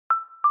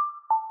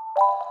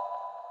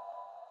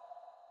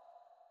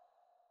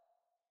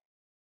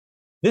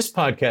This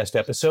podcast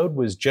episode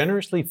was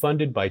generously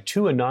funded by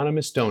 2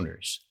 anonymous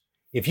donors.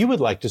 If you would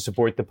like to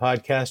support the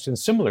podcast in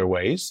similar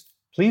ways,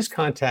 please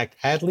contact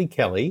Hadley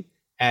Kelly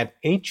at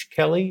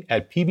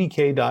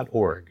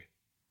hkelly@pbk.org.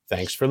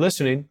 Thanks for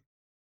listening.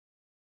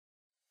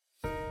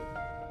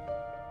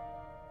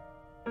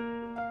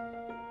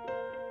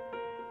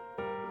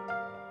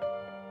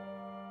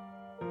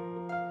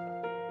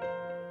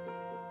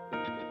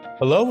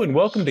 Hello and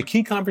welcome to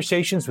Key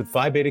Conversations with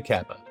Phi Beta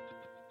Kappa.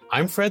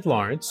 I'm Fred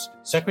Lawrence,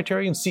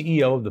 Secretary and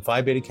CEO of the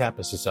Phi Beta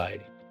Kappa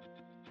Society.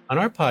 On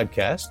our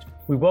podcast,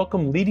 we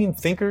welcome leading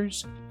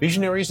thinkers,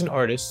 visionaries, and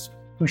artists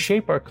who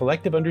shape our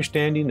collective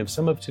understanding of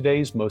some of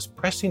today's most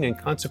pressing and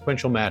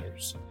consequential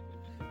matters.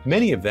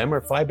 Many of them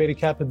are Phi Beta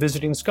Kappa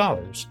visiting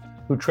scholars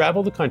who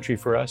travel the country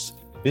for us,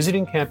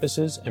 visiting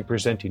campuses and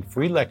presenting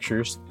free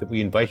lectures that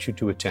we invite you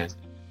to attend.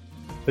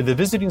 For the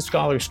visiting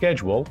scholar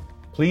schedule,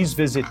 please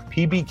visit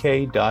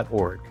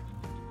pbk.org.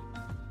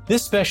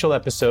 This special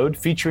episode,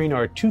 featuring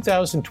our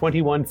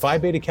 2021 Phi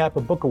Beta Kappa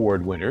Book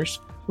Award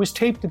winners, was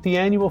taped at the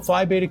annual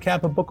Phi Beta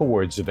Kappa Book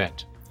Awards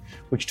event,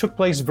 which took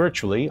place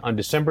virtually on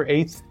December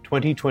 8th,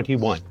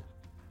 2021.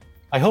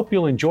 I hope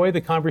you'll enjoy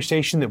the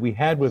conversation that we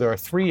had with our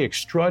 3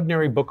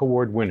 extraordinary book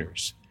award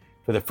winners.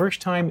 For the first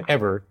time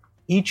ever,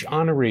 each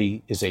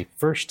honoree is a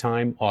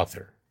first-time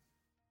author.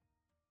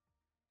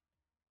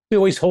 We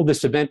always hold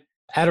this event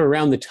at or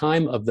around the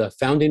time of the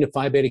founding of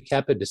Phi Beta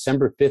Kappa,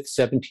 December 5th,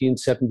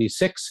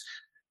 1776,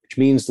 which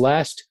means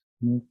last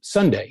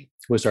Sunday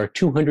was our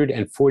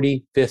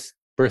 245th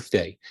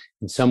birthday.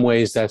 In some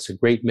ways, that's a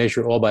great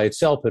measure all by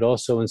itself, but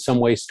also in some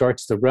ways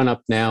starts the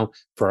run-up now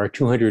for our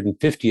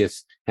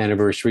 250th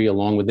anniversary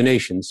along with the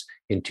nation's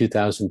in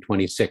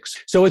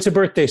 2026. So it's a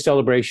birthday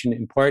celebration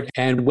in part.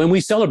 And when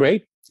we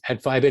celebrate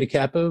at Phi Beta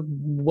Kappa,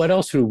 what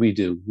else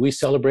do? We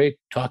celebrate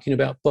talking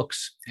about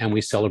books, and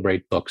we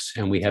celebrate books.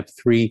 And we have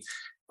 3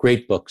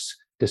 great books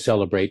to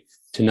celebrate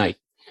tonight.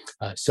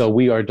 So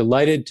we are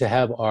delighted to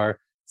have our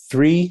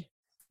 3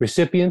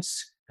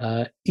 recipients,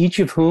 each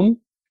of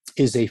whom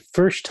is a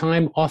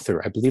first-time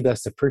author. I believe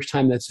that's the first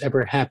time that's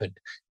ever happened.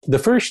 The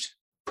first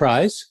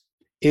prize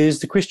is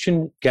the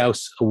Christian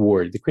Gauss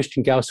Award. The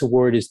Christian Gauss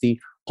Award is the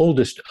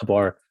oldest of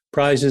our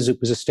prizes.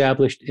 It was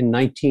established in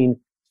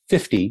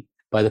 1950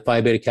 by the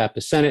Phi Beta Kappa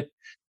Senate,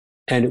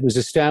 and it was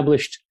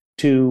established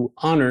to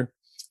honor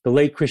the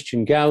late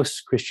Christian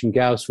Gauss. Christian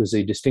Gauss was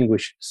a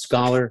distinguished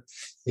scholar,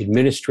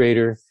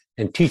 administrator,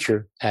 and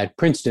teacher at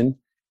Princeton.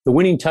 The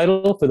winning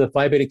title for the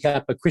Phi Beta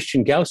Kappa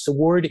Christian Gauss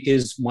Award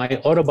is My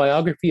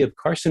Autobiography of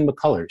Carson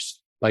McCullers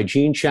by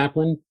Gene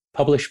Chaplin,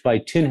 published by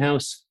Tin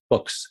House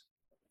Books.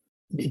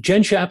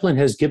 Jen Chaplin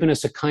has given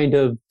us a kind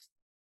of,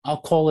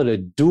 I'll call it a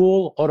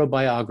dual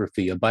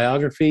autobiography, a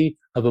biography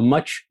of a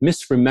much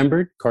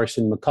misremembered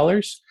Carson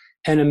McCullers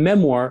and a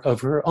memoir of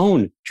her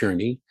own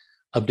journey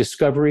of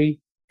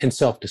discovery and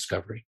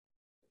self-discovery.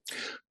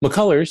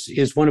 McCullers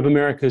is one of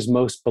America's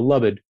most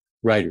beloved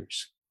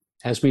writers.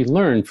 As we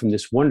learn from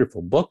this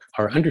wonderful book,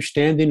 our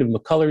understanding of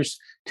McCullers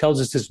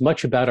tells us as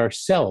much about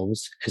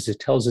ourselves as it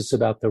tells us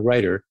about the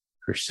writer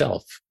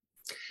herself.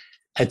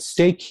 At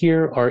stake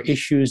here are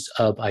issues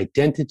of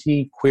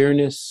identity,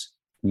 queerness,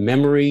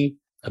 memory,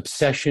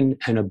 obsession,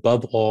 and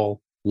above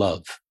all,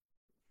 love.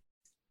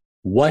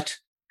 What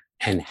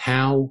and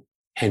how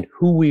and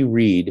who we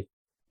read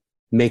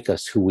make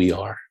us who we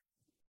are.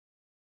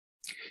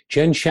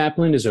 Jen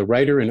Chaplin is a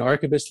writer and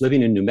archivist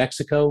living in New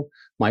Mexico.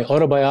 My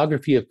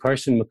Autobiography of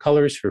Carson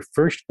McCullers, her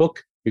first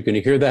book, you're going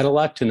to hear that a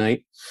lot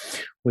tonight,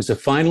 was a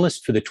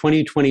finalist for the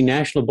 2020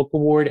 National Book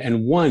Award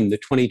and won the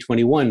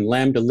 2021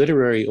 Lambda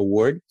Literary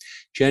Award.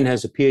 Jen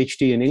has a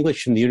PhD in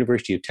English from the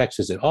University of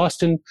Texas at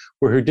Austin,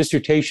 where her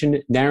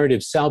dissertation,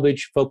 Narrative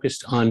Salvage,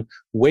 focused on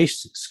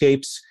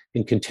wastegapes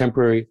in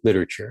contemporary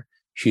literature.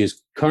 She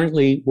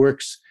currently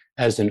works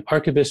as an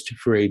archivist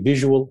for a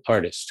visual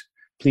artist.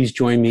 Please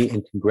join me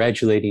in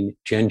congratulating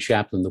Jen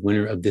Chaplin, the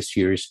winner of this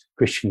year's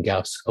Christian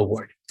Gauss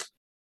Award.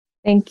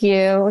 Thank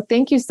you.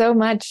 Thank you so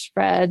much,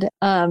 Fred.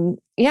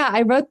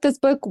 I wrote this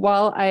book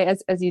while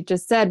as you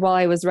just said, while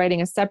I was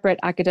writing a separate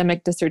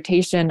academic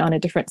dissertation on a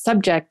different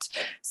subject.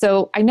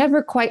 So I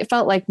never quite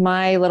felt like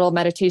my little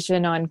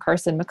meditation on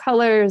Carson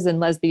McCullers and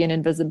lesbian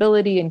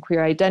invisibility and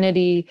queer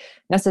identity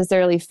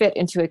necessarily fit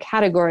into a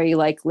category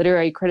like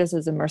literary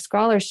criticism or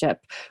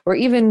scholarship, or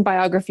even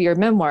biography or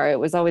memoir. It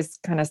was always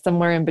kind of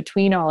somewhere in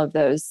between all of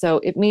those. So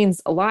it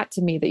means a lot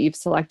to me that you've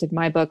selected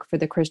my book for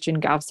the Christian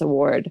Gauss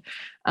Award.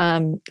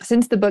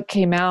 Since the book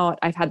came out,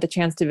 I've had the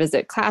chance to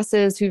visit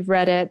classes who've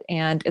read it,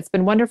 and it's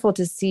been wonderful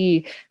to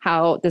see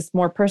how this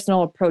more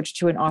personal approach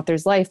to an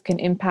author's life can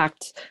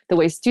impact the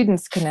way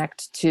students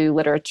connect to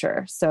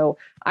literature. So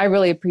I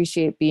really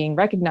appreciate being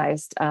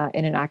recognized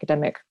in an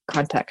academic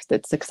context.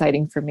 It's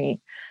exciting for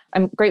me.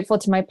 I'm grateful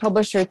to my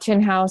publisher,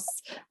 Tin House,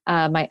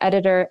 my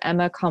editor,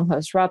 Emma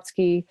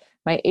Kalmhost-Ropsky,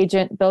 my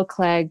agent, Bill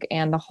Clegg,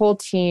 and the whole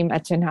team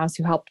at Tin House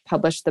who helped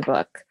publish the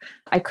book.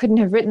 I couldn't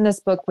have written this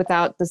book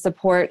without the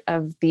support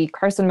of the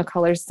Carson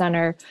McCullers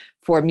Center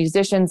for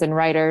Musicians and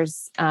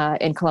Writers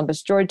in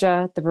Columbus,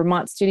 Georgia, the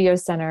Vermont Studio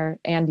Center,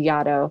 and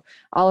Yaddo,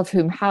 all of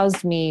whom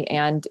housed me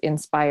and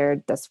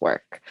inspired this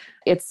work.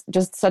 It's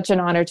just such an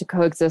honor to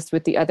coexist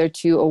with the other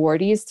two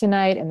awardees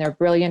tonight and their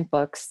brilliant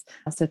books.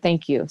 So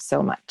thank you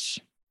so much.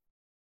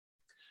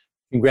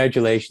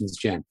 Congratulations,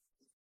 Jen.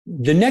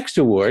 The next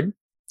award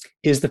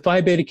is the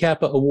Phi Beta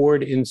Kappa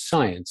Award in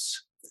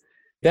Science.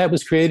 That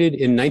was created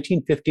in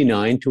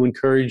 1959 to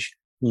encourage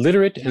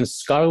literate and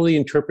scholarly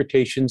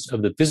interpretations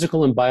of the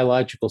physical and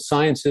biological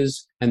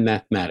sciences and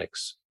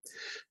mathematics.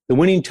 The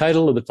winning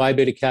title of the Phi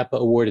Beta Kappa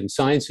Award in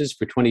Sciences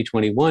for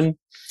 2021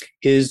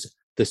 is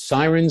The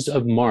Sirens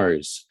of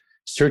Mars,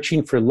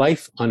 Searching for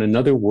Life on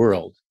Another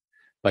World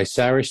by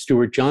Sarah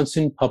Stewart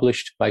Johnson,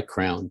 published by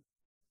Crown.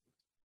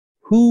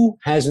 Who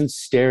hasn't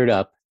stared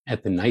up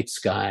at the night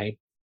sky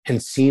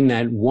and seen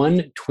that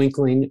one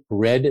twinkling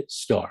red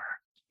star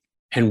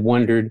and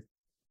wondered,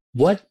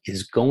 what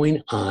is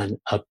going on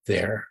up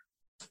there?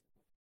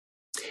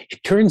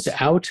 It turns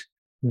out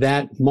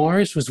that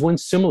Mars was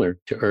once similar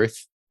to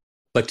Earth,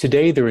 but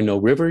today there are no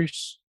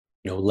rivers,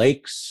 no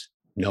lakes,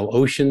 no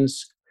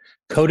oceans.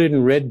 Coated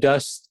in red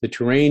dust, the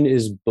terrain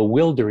is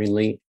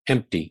bewilderingly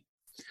empty.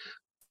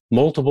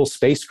 Multiple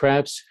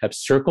spacecrafts have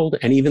circled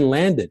and even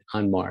landed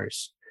on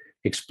Mars,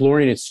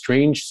 exploring its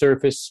strange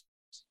surface,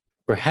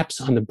 perhaps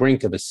on the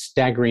brink of a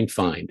staggering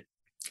find.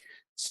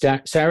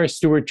 Sarah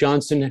Stewart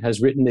Johnson has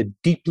written a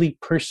deeply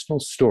personal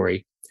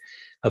story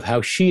of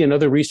how she and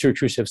other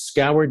researchers have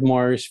scoured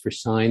Mars for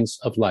signs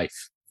of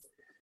life.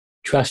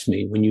 Trust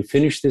me, when you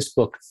finish this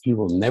book, you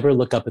will never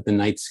look up at the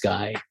night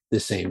sky the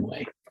same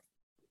way.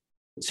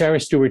 Sarah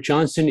Stewart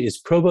Johnson is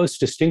Provost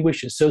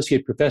Distinguished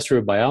Associate Professor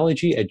of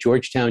Biology at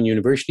Georgetown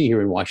University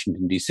here in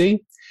Washington,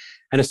 D.C.,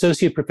 and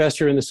Associate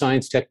Professor in the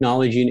Science,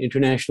 Technology, and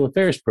International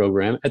Affairs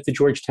program at the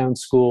Georgetown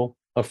School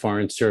of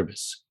Foreign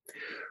Service.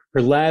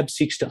 Her lab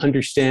seeks to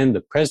understand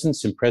the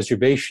presence and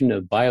preservation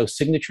of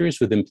biosignatures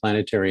within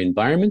planetary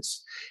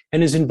environments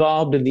and is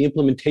involved in the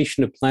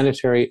implementation of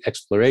planetary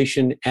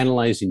exploration,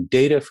 analyzing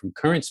data from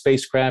current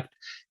spacecraft,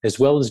 as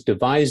well as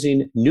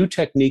devising new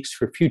techniques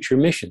for future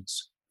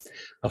missions.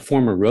 A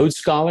former Rhodes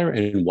Scholar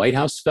and White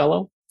House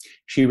Fellow,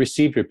 she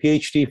received her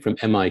PhD from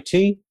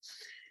MIT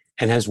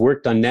and has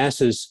worked on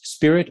NASA's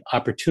Spirit,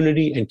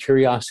 Opportunity, and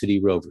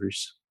Curiosity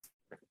rovers.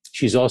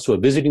 She's also a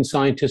visiting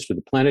scientist with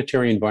the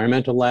Planetary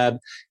Environmental Lab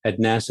at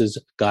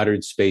NASA's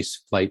Goddard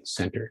Space Flight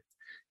Center.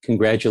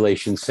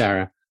 Congratulations,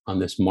 Sarah, on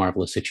this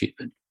marvelous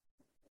achievement.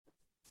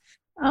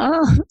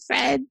 Oh,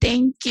 Fred,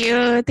 thank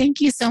you.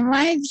 Thank you so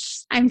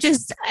much. I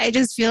just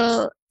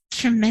feel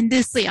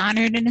tremendously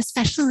honored, and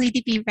especially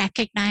to be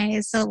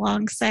recognized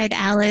alongside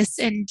Alice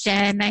and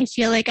Jen. I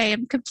feel like I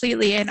am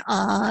completely in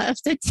awe of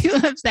the two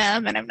of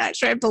them, and I'm not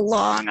sure I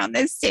belong on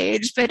this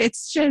stage, but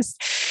it's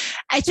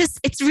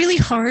really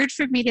hard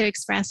for me to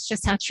express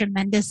just how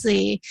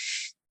tremendously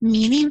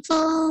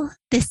meaningful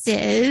this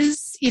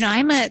is. You know,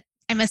 I'm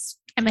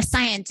a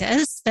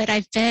scientist, but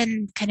I've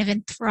been kind of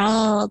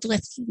enthralled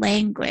with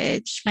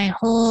language my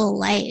whole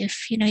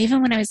life. You know,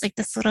 even when I was like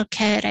this little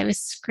kid, I was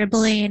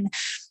scribbling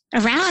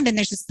around, and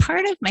there's this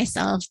part of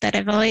myself that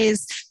I've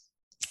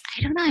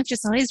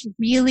just always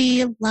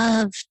really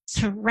loved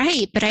to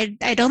write, but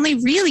I'd only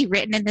really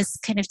written in this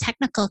kind of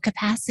technical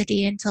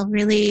capacity until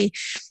really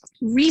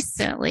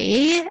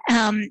recently,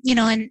 you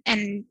know,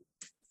 and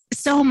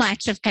so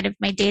much of kind of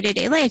my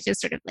day-to-day life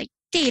is sort of like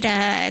data,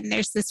 and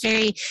there's this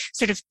very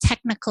sort of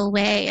technical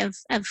way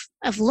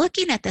of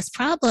looking at this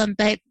problem.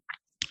 But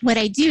what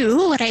I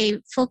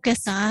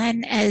focus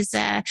on as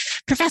a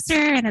professor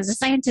and as a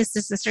scientist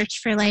is the search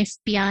for life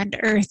beyond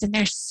Earth. And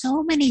there's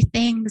so many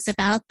things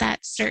about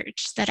that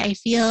search that I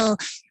feel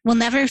will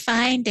never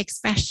find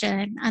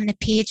expression on the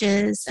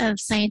pages of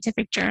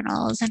scientific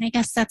journals. And I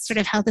guess that's sort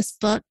of how this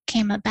book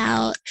came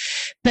about.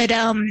 But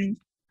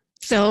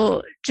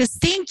so just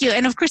thank you.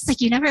 And of course,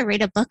 like, you never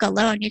write a book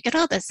alone. You get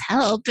all this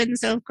help. And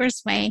so of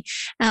course my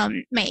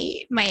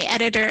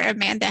editor,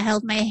 Amanda,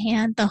 held my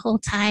hand the whole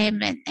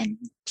time, and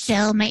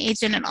Jill, my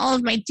agent, and all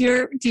of my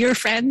dear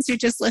friends who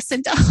just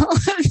listen to all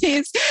of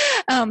these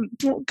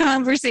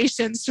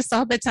conversations just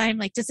all the time.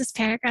 Like, does this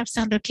paragraph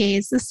sound okay?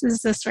 Is this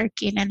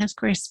working? And of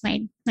course,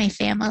 my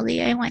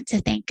family, I want to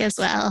thank as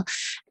well.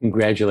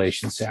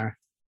 Congratulations, Sarah.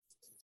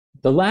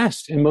 The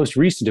last and most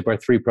recent of our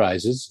three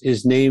prizes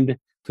is named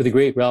for the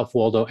great Ralph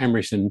Waldo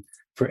Emerson,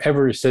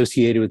 forever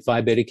associated with Phi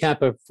Beta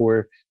Kappa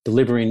for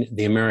delivering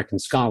the American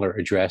Scholar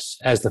Address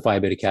as the Phi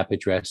Beta Kappa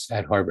Address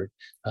at Harvard.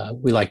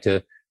 We like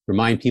to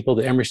remind people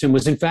that Emerson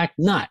was in fact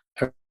not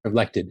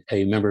elected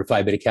a member of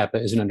Phi Beta Kappa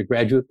as an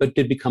undergraduate, but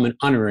did become an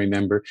honorary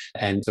member.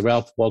 And the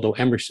Ralph Waldo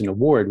Emerson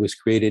Award was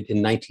created in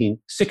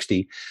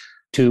 1960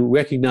 to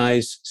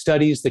recognize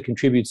studies that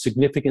contribute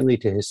significantly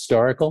to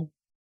historical,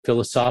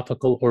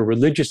 philosophical, or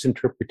religious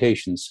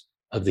interpretations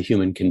of the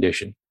human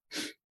condition.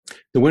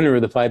 The winner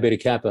of the Phi Beta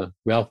Kappa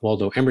Ralph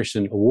Waldo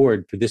Emerson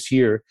Award for this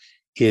year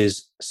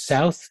is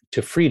South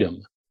to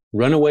Freedom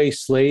Runaway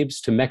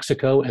Slaves to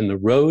Mexico and the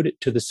Road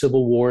to the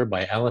Civil War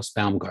by Alice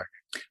Baumgartner,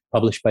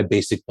 published by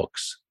Basic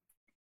Books.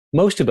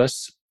 Most of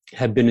us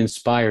have been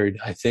inspired,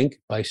 I think,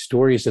 by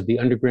stories of the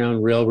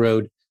Underground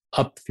Railroad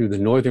up through the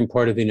northern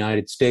part of the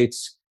United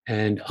States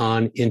and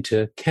on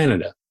into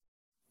Canada.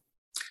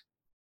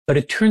 But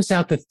it turns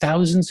out that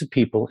thousands of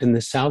people in the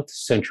South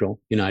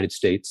Central United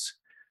States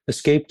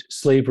escaped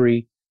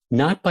slavery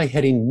not by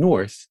heading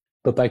north,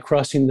 but by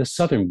crossing the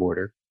southern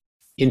border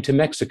into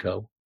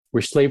Mexico,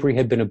 where slavery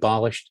had been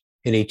abolished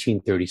in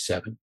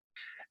 1837.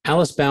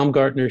 Alice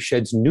Baumgartner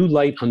sheds new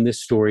light on this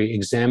story,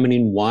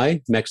 examining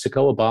why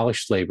Mexico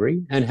abolished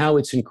slavery and how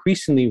its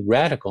increasingly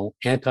radical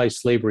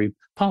anti-slavery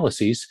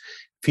policies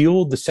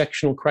fueled the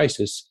sectional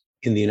crisis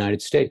in the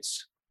United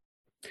States.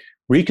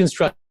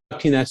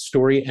 Reconstructing that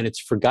story and its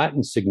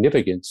forgotten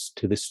significance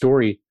to the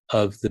story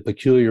of the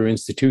peculiar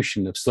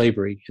institution of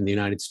slavery in the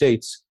United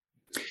States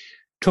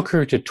took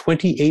her to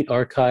 28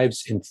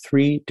 archives in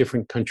 3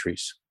 different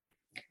countries.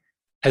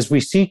 As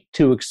we seek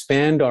to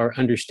expand our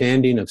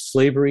understanding of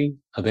slavery,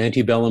 of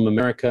antebellum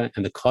America,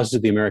 and the causes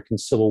of the American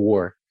Civil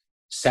War,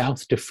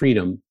 South to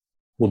Freedom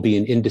will be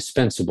an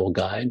indispensable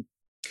guide.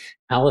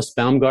 Alice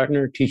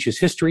Baumgartner teaches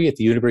history at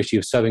the University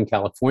of Southern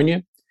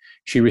California.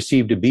 She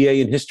received a BA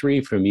in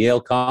history from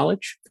Yale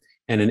College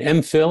and an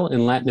MPhil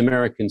in Latin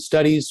American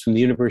Studies from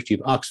the University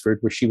of Oxford,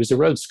 where she was a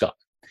Rhodes Scholar.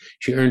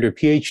 She earned her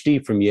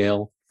PhD from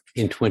Yale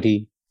in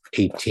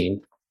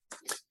 2018.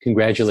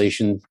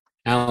 Congratulations,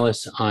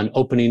 Alice, on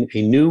opening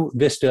a new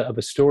vista of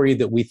a story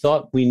that we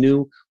thought we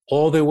knew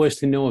all there was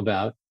to know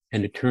about,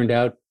 and it turned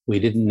out we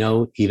didn't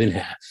know even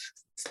half.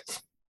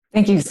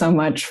 Thank you so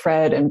much,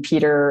 Fred and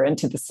Peter, and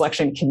to the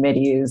selection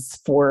committees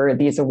for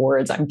these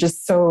awards. I'm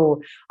just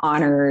so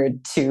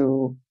honored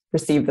to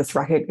receive this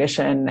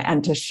recognition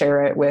and to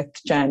share it with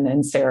Jen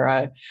and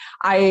Sarah.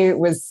 I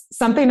was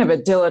something of a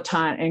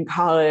dilettante in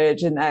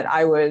college in that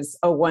I was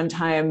a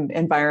one-time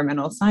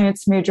environmental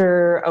science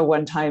major, a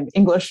one-time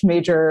English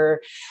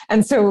major.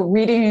 And so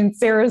reading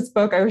Sarah's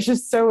book, I was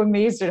just so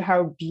amazed at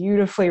how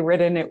beautifully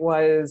written it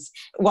was,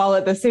 while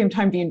at the same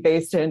time being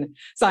based in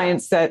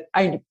science that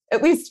I,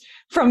 at least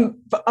from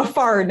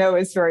afar, know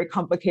is very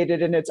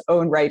complicated in its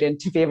own right. And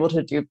to be able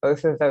to do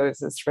both of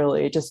those is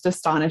really just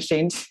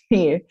astonishing to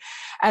me.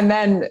 And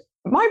then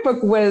my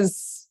book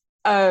was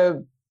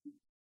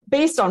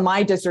based on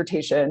my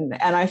dissertation.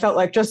 And I felt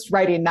like just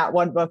writing that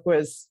one book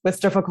was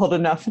difficult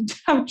enough to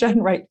have Jen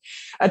write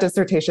a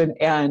dissertation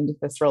and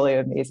this really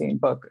amazing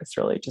book. It's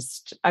really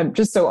just, I'm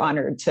just so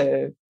honored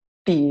to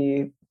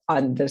be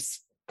on this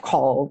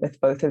call with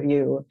both of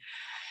you.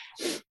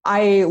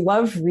 I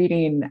love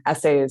reading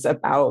essays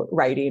about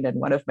writing,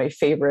 and one of my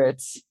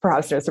favorites,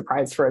 perhaps no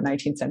surprise for a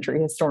 19th century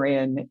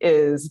historian,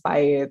 is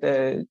by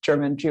the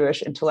German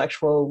Jewish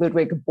intellectual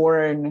Ludwig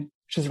Born,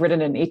 which was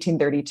written in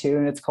 1832,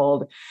 and it's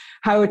called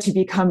How to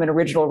Become an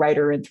Original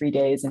Writer in 3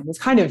 Days. And it was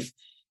kind of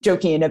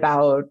joking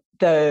about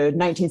the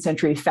 19th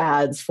century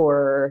fads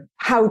for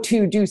how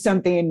to do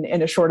something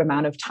in a short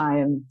amount of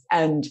time.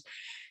 And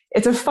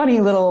it's a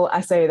funny little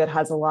essay that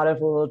has a lot of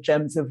little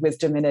gems of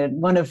wisdom in it.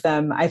 One of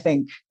them, I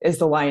think, is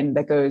the line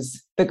that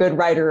goes, "The good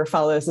writer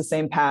follows the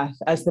same path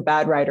as the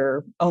bad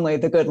writer, only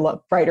the good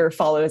writer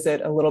follows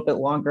it a little bit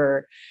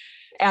longer."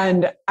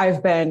 And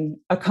I've been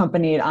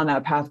accompanied on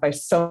that path by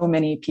so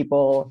many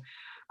people.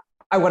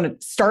 I want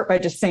to start by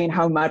just saying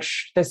how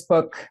much this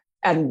book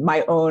and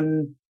my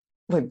own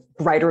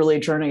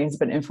writerly journey has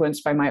been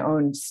influenced by my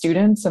own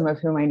students, some of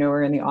whom I know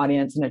are in the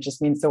audience, and it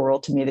just means the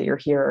world to me that you're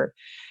here.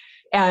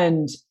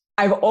 And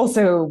I've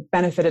also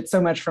benefited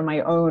so much from my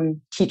own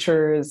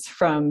teachers,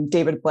 from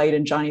David Blight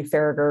and Johnny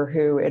Farragher,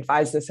 who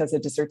advised this as a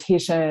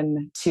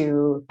dissertation,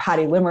 to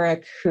Patty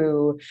Limerick,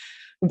 who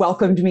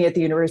welcomed me at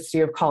the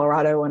University of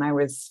Colorado when I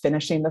was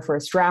finishing the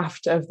first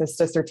draft of this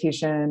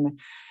dissertation,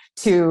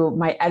 to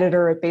my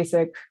editor at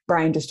Basic,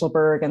 Brian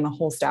Distelberg, and the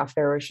whole staff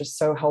there was just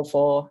so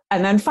helpful.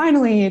 And then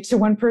finally, to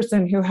one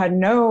person who had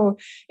no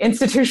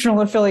institutional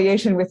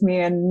affiliation with me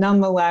and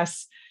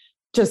nonetheless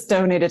just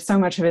donated so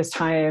much of his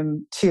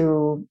time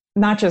to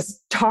not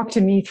just talk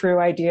to me through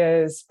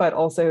ideas, but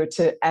also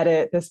to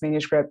edit this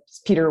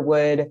manuscript, Peter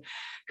Wood,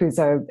 who's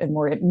a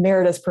more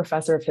emeritus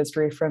professor of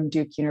history from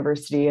Duke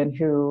University and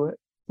who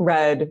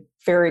read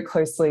very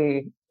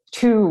closely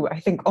 2,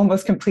 I think,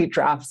 almost complete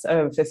drafts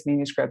of this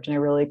manuscript. And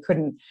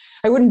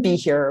I wouldn't be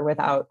here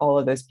without all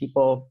of those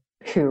people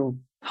who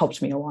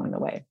helped me along the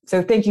way.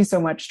 So thank you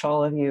so much to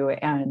all of you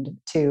and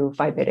to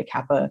Phi Beta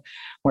Kappa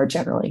more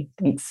generally.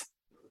 Thanks.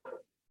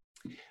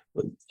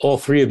 All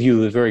 3 of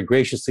you have very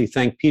graciously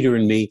thanked Peter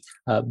and me,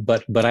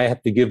 but I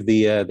have to give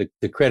the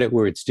credit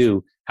where it's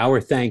due. Our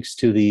thanks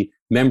to the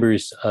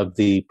members of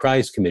the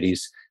prize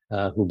committees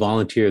who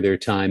volunteer their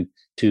time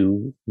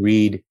to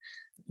read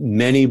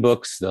many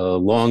books, the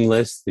long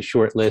list, the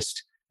short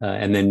list,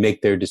 and then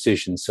make their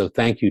decisions. So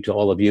thank you to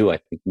all of you. I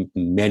think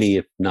many,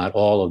 if not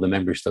all, of the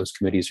members of those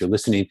committees are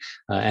listening,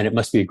 and it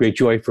must be a great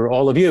joy for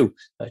all of you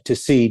to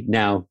see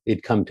now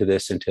it come to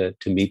this and to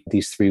meet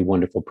these 3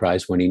 wonderful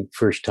prize-winning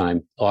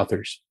first-time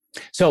authors.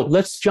 So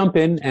let's jump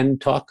in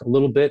and talk a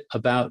little bit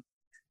about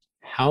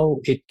how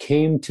it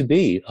came to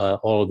be,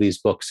 all of these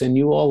books. And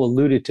you all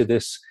alluded to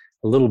this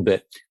a little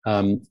bit.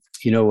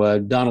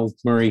 Donald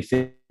Murray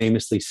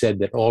famously said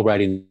that all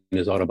writing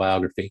is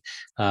autobiography.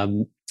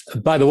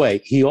 By the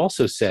way, he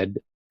also said,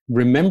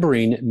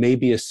 remembering may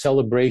be a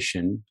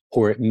celebration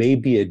or it may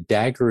be a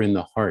dagger in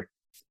the heart,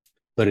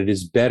 but it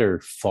is better,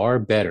 far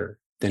better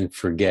than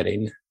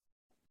forgetting.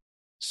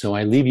 So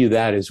I leave you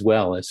that as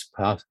well as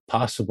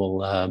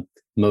possible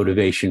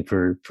motivation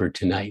for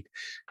tonight.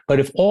 But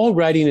if all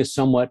writing is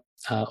somewhat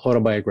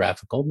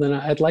autobiographical, then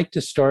I'd like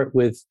to start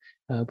with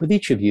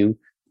each of you,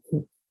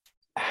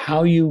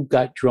 how you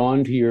got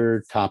drawn to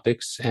your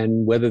topics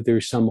and whether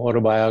there's some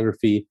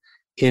autobiography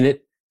in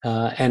it.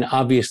 And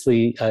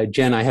obviously,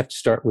 Jen, I have to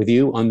start with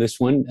you on this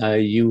one.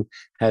 You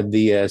had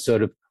the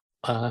sort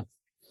of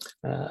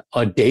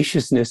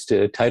audaciousness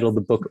to title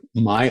the book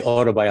 "My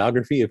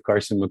Autobiography of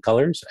Carson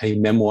McCullers," a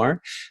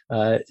memoir.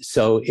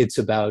 So it's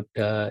about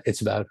her.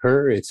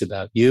 It's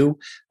about you.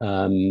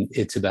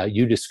 It's about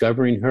you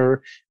discovering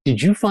her.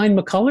 Did you find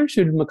McCullers,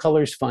 or did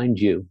McCullers find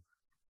you?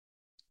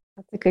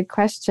 That's a good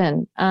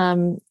question.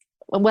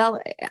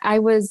 Well, I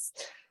was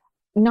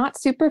not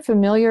super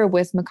familiar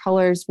with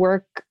McCullers'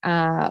 work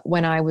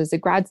when I was a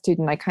grad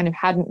student. I kind of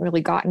hadn't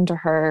really gotten to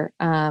her.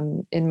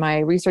 In my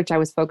research, I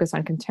was focused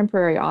on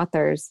contemporary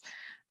authors.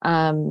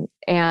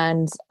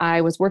 And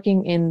I was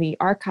working in the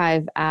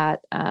archive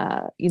at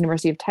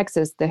University of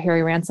Texas, the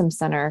Harry Ransom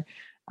Center,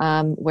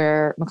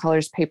 where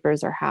McCullers'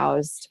 papers are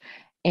housed.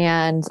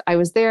 And I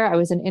was there. I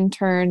was an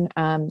intern,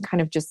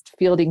 kind of just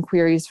fielding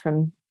queries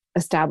from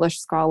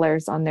established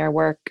scholars on their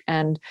work.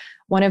 And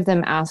one of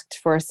them asked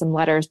for some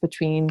letters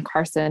between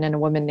Carson and a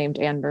woman named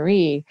Anne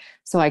Marie.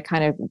 So I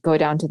kind of go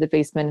down to the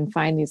basement and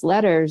find these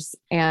letters.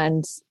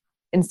 And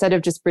instead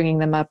of just bringing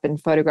them up and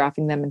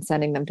photographing them and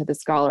sending them to the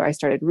scholar, I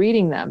started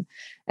reading them.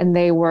 And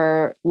they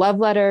were love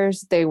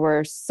letters. They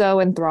were so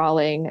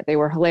enthralling. They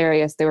were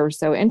hilarious. They were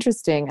so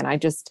interesting. And I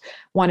just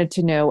wanted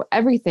to know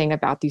everything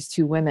about these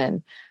two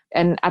women.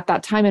 And at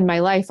that time in my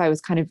life, I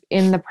was kind of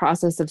in the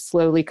process of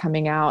slowly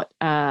coming out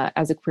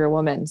as a queer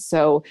woman.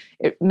 So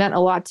it meant a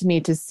lot to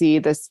me to see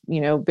this,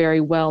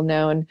 very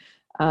well-known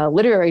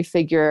literary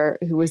figure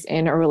who was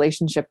in a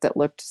relationship that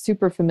looked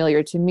super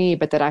familiar to me,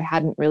 but that I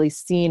hadn't really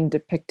seen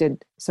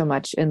depicted so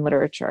much in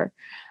literature.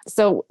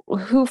 So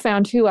who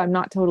found who, I'm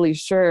not totally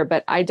sure,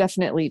 but I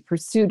definitely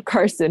pursued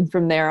Carson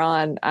from there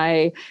on.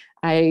 I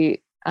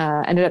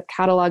ended up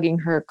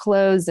cataloging her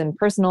clothes and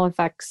personal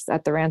effects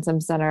at the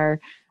Ransom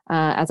Center,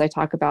 as I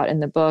talk about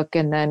in the book,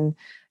 and then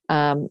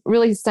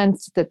really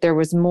sensed that there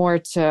was more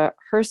to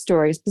her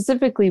story,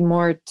 specifically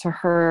more to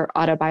her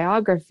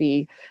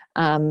autobiography,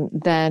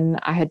 than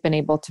I had been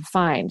able to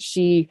find.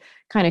 She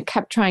kind of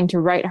kept trying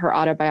to write her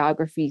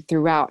autobiography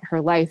throughout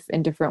her life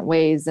in different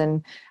ways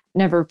and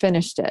never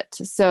finished it.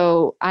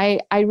 So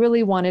I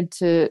really wanted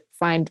to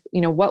find,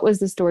 what was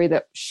the story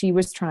that she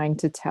was trying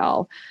to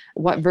tell?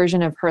 What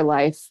version of her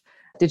life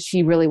did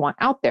she really want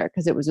out there?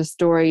 Because it was a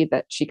story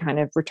that she kind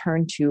of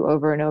returned to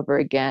over and over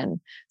again.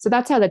 So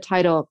that's how the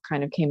title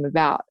kind of came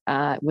about,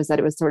 was that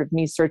it was sort of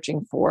me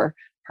searching for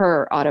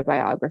her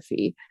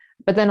autobiography.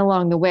 But then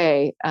along the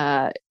way,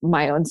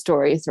 my own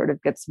story sort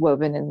of gets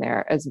woven in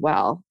there as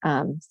well.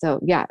 So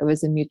yeah, it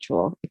was a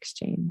mutual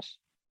exchange.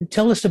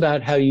 Tell us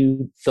about how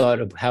you thought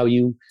of how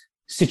you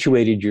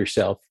situated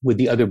yourself with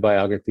the other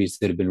biographies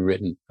that have been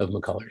written of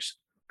McCullers.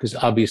 Because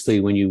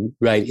obviously when you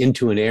write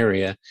into an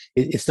area,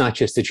 it's not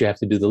just that you have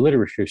to do the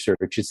literature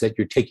search, it's that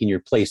you're taking your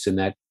place in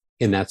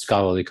that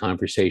scholarly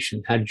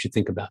conversation. How did you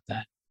think about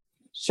that?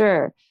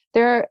 Sure.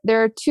 There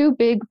are two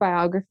big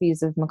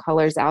biographies of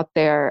McCullers out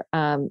there.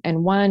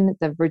 And one,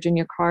 the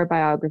Virginia Carr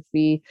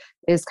biography,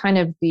 is kind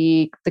of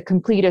the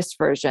completest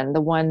version,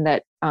 the one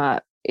that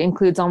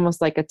includes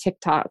almost like a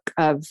TikTok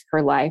of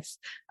her life.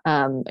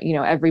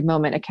 Every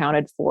moment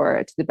accounted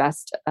for to the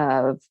best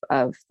of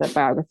the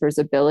biographer's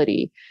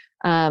ability.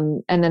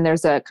 And then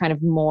there's a kind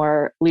of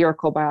more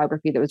lyrical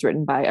biography that was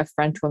written by a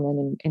French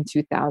woman in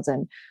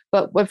 2000.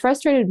 But what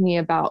frustrated me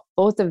about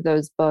both of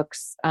those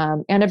books,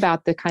 and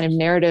about the kind of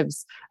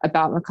narratives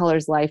about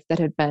McCullers' life that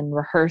had been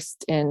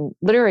rehearsed in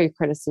literary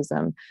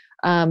criticism,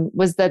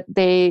 was that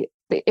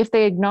if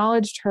they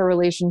acknowledged her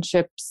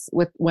relationships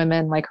with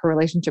women, like her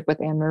relationship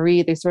with Anne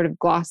Marie, they sort of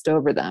glossed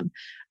over them.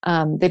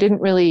 They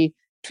didn't really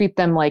treat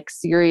them like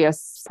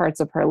serious parts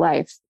of her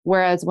life.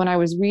 Whereas when I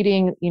was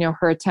reading,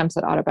 her attempts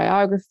at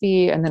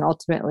autobiography, and then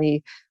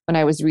ultimately when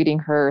I was reading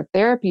her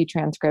therapy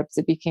transcripts,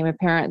 it became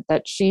apparent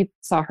that she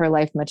saw her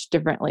life much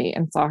differently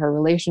and saw her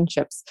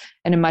relationships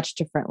in a much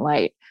different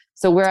light.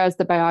 So whereas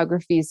the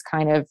biographies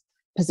kind of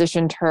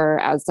positioned her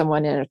as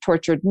someone in a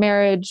tortured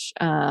marriage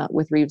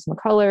with Reeves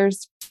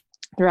McCullers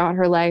throughout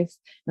her life,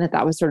 and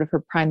that was sort of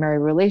her primary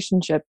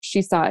relationship, she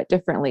saw it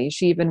differently.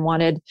 She even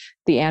wanted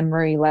the Anne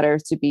Marie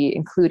letters to be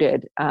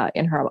included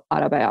in her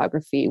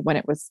autobiography when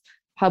it was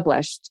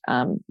published,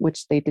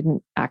 which they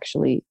didn't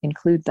actually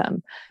include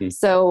them. Mm.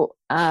 So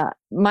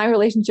my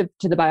relationship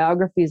to the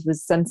biographies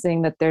was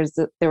sensing that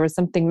there was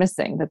something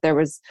missing, that there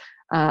was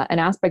an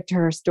aspect to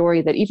her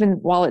story that even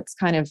while it's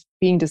kind of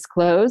being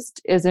disclosed,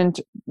 isn't,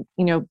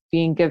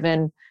 being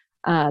given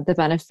the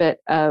benefit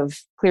of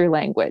clear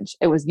language.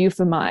 It was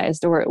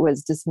euphemized or it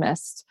was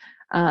dismissed.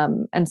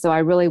 And so I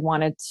really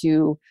wanted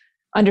to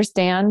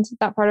understand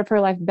that part of her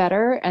life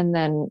better and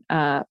then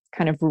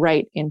kind of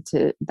write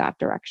into that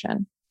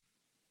direction.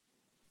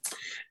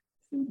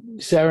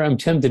 Sarah, I'm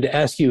tempted to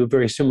ask you a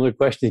very similar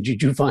question.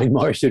 Did you find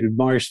Mars or did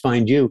Mars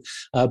find you?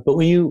 But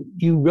when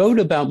you wrote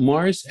about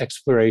Mars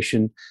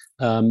exploration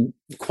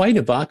quite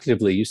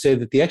evocatively, you say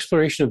that the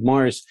exploration of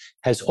Mars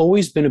has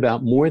always been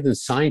about more than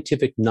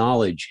scientific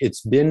knowledge. It's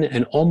been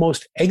an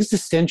almost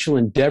existential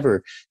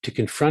endeavor to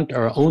confront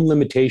our own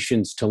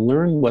limitations, to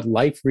learn what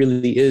life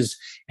really is,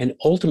 and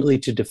ultimately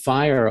to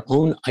defy our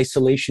own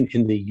isolation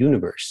in the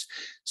universe.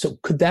 So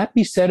could that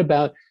be said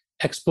about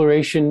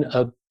exploration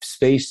of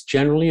space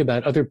generally,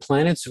 about other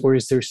planets, or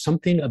is there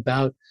something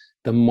about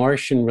the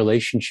Martian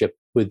relationship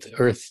with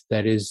Earth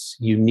that is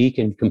unique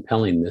and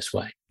compelling this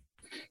way?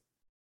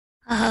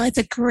 Oh, it's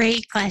a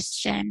great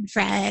question,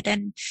 Fred.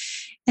 And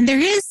there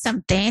is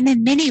something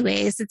in many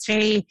ways it's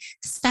very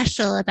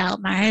special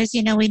about Mars.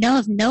 We know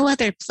of no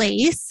other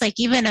place, like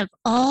even of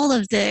all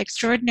of the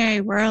extraordinary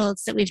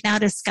worlds that we've now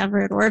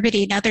discovered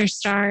orbiting other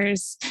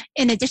stars,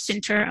 in addition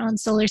to our own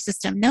solar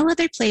system, no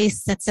other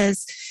place that's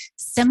as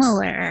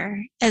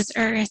similar as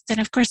Earth. And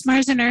of course,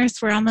 Mars and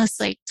Earth were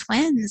almost like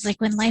twins, like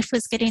when life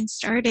was getting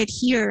started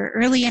here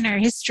early in our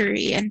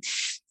history. And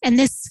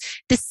this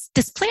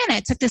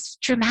planet took this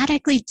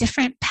dramatically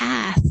different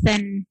path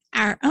than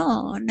our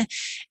own.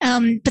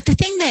 But the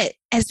thing that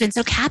has been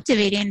so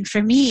captivating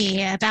for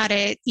me about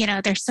it,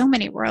 there's so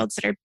many worlds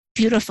that are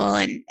beautiful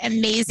and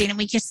amazing, and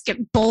we just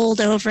get bowled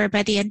over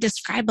by the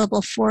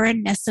indescribable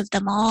foreignness of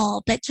them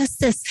all. But just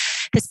this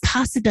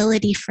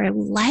possibility for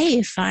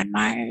life on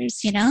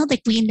Mars,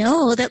 like we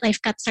know that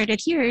life got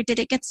started here. Did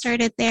it get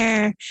started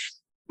there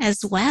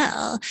as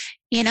well?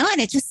 And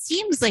it just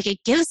seems like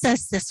it gives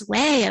us this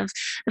way of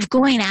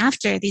going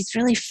after these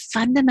really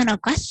fundamental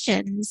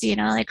questions,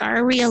 like,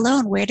 are we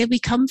alone? Where did we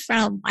come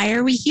from? Why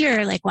are we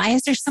here? Like, why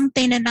is there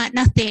something and not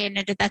nothing?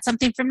 And did that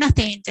something from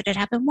nothing? Did it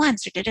happen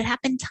once or did it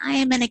happen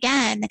time and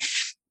again?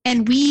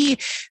 And we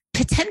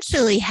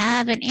potentially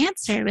have an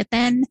answer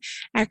within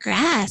our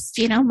grasp.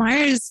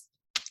 Mars,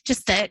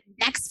 just the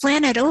next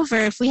planet over,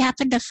 if we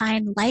happen to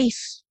find life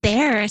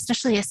there,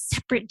 especially a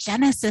separate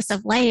genesis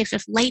of life,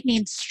 if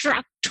lightning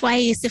struck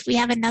twice, if we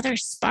have another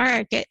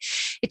spark, it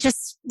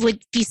just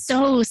would be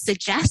so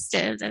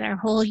suggestive that our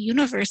whole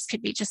universe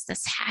could be just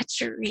this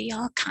hatchery,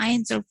 all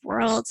kinds of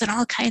worlds and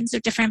all kinds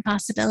of different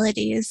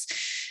possibilities.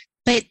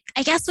 But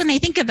I guess when I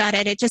think about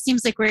it, it just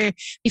seems like we've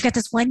got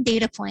this one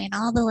data point,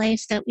 all the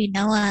life that we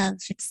know of.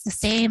 It's the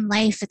same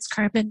life. It's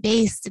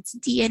carbon-based. It's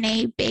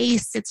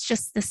DNA-based. It's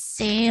just the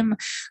same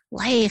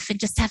life. And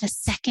just have a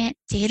second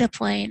data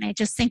point, I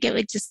just think it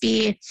would just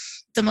be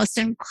the most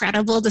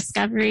incredible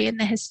discovery in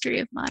the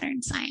history of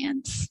modern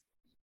science.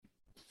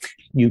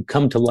 You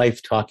come to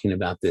life talking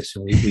about this,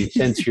 and we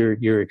sense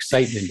your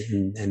excitement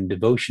and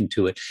devotion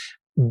to it.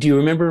 Do you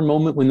remember a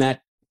moment when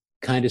that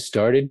kind of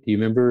started? Do you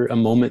remember a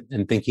moment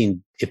and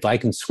thinking, if I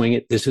can swing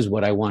it, this is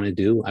what I want to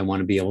do? I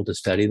want to be able to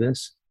study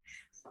this?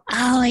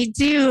 Oh, I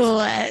do.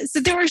 So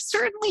there were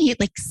certainly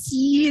like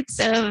seeds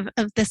of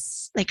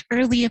this, like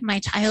early in my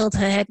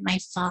childhood. My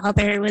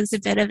father was a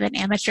bit of an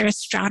amateur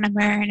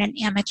astronomer and an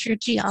amateur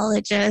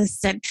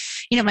geologist. And,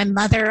 my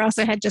mother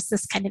also had just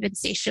this kind of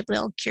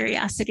insatiable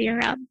curiosity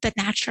around the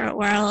natural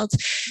world.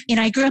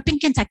 I grew up in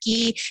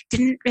Kentucky,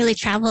 didn't really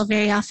travel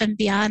very often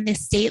beyond the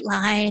state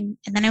line.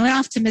 And then I went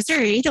off to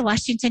Missouri, to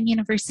Washington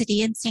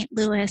University in St.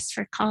 Louis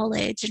for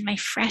college. And my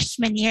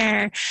freshman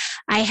year,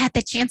 I had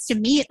the chance to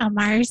meet a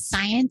Mars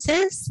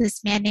scientist,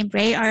 this man named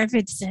Ray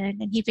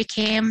Arvidson, and he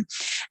became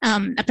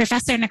a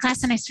professor in a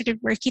class, and I started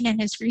working in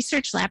his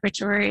research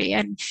laboratory,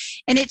 and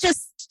it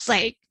just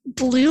like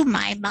blew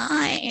my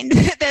mind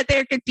that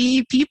there could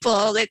be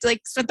people that like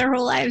spent their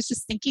whole lives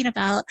just thinking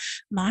about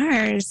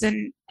Mars.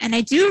 And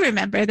I do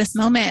remember this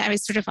moment. I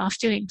was sort of off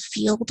doing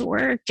field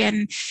work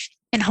in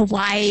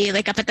Hawaii,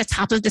 like up at the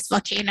top of this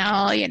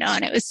volcano,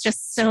 and it was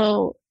just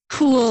so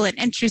cool and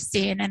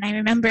interesting. And I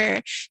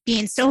remember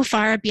being so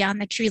far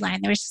beyond the tree line,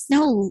 there was just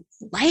no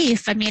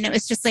life. I mean, it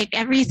was just like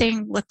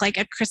everything looked like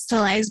a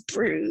crystallized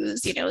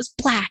bruise. It was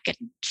black and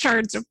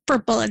shards of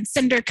purple and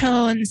cinder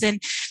cones. And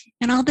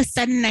all of a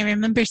sudden, I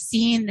remember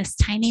seeing this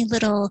tiny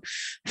little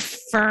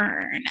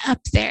fern up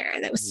there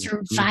that was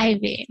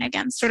surviving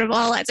against sort of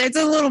all odds. It's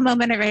a little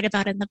moment I write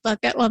about in the book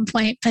at one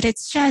point, but it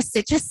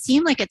just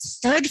seemed like it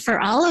stood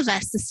for all of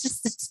us. It's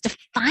just this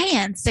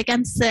defiance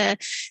against the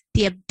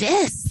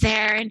abyss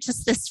there, and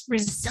just this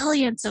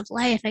resilience of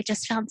life I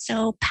just found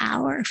so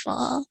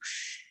powerful.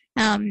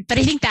 But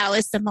I think that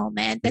was the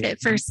moment that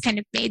it first kind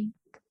of made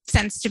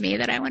sense to me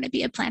that I want to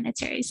be a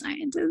planetary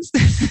scientist.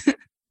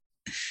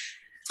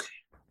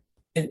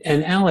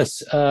 And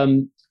Alice,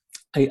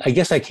 I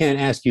guess I can't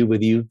ask you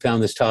whether you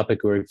found this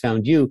topic or it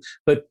found you,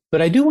 but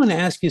I do want to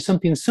ask you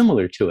something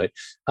similar to it.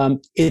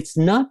 It's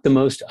not the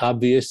most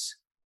obvious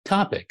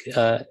topic.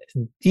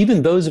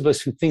 Even those of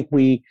us who think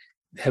we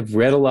have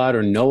read a lot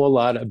or know a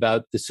lot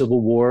about the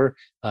Civil War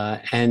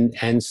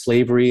and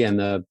slavery and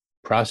the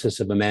process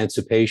of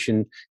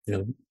emancipation,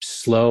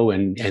 slow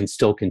and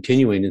still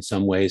continuing in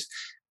some ways.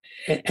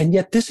 And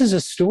yet this is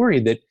a story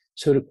that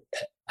sort of,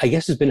 I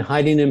guess, has been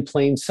hiding in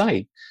plain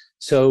sight.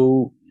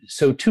 So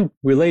two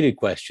related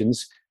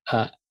questions.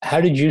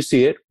 How did you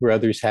see it where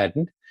others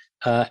hadn't?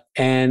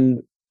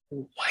 And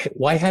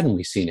why hadn't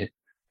we seen it?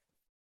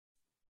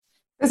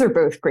 Those are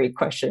both great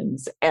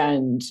questions.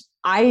 And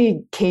I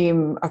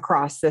came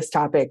across this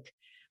topic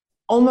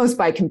almost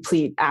by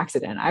complete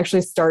accident. I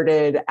actually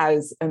started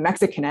as a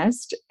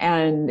Mexicanist,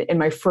 and in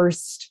my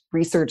first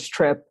research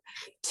trip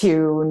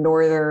to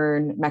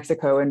northern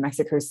Mexico and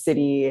Mexico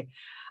City,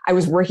 I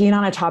was working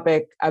on a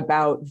topic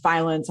about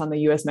violence on the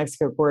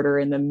US-Mexico border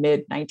in the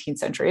mid-19th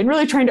century and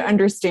really trying to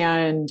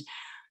understand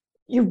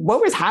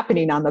what was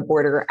happening on the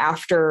border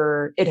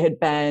after it had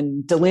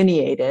been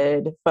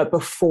delineated, but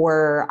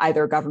before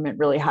either government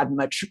really had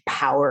much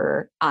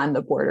power on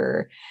the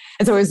border.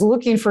 And so I was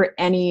looking for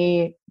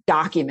any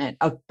document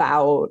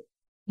about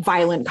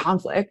violent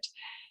conflict.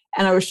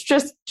 And I was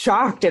just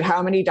shocked at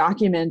how many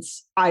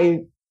documents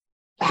I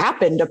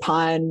happened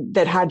upon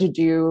that had to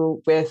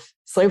do with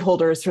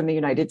slaveholders from the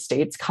United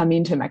States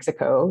coming to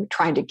Mexico,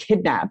 trying to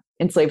kidnap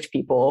enslaved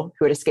people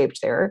who had escaped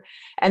there,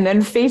 and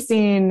then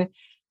facing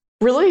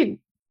really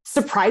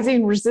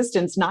surprising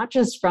resistance, not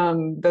just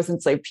from those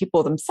enslaved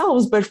people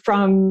themselves, but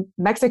from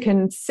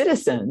Mexican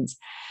citizens.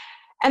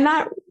 And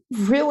that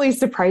really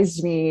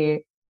surprised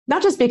me,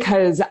 not just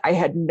because I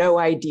had no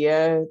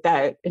idea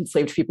that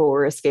enslaved people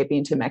were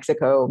escaping to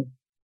Mexico,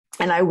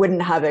 and I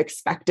wouldn't have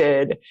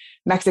expected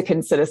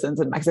Mexican citizens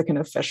and Mexican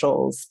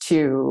officials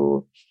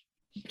to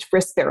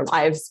risk their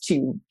lives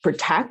to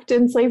protect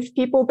enslaved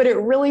people, but it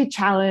really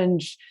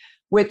challenged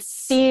what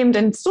seemed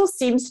and still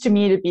seems to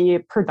me to be a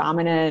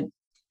predominant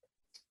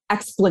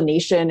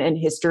explanation in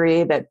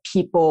history that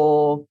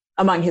people,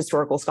 among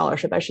historical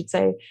scholarship, I should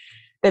say,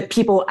 that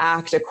people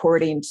act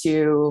according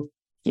to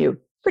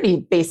pretty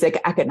basic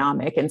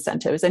economic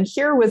incentives. And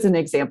here was an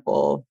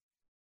example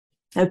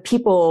of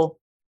people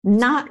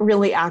not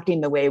really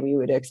acting the way we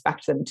would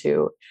expect them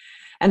to.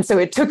 And so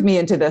it took me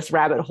into this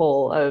rabbit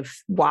hole of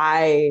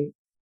why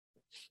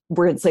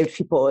were enslaved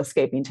people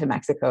escaping to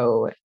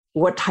Mexico?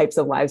 What types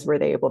of lives were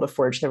they able to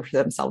forge for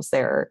themselves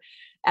there?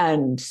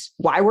 And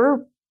why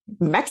were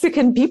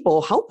Mexican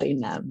people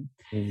helping them?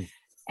 Mm.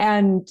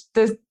 And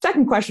the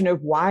second question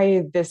of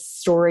why this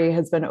story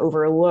has been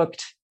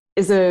overlooked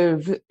is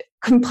a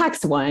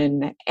complex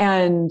one.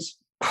 And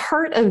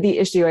part of the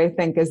issue, I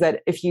think, is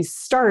that if you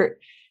start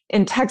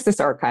in Texas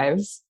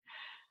archives,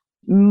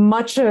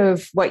 much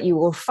of what you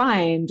will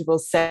find will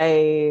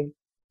say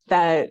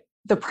that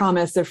the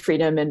promise of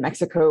freedom in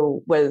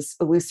Mexico was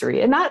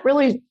illusory. And that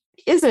really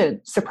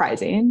isn't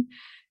surprising,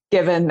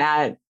 given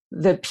that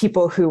the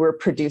people who were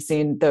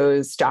producing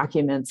those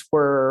documents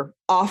were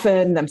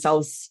often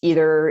themselves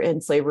either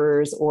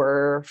enslavers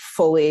or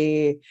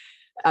fully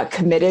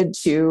committed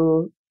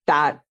to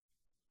that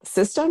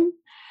system.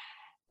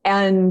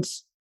 And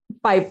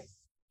by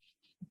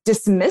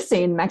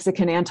dismissing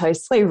Mexican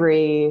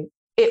anti-slavery,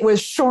 it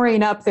was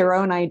shoring up their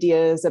own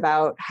ideas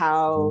about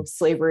how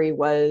slavery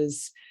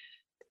was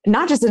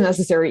not just a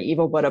necessary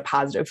evil, but a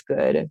positive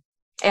good.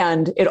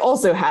 And it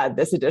also had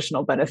this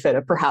additional benefit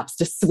of perhaps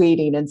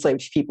dissuading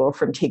enslaved people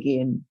from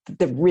taking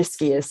the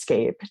risky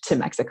escape to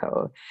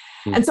Mexico.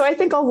 Mm. And so I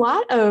think a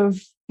lot of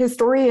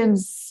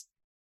historians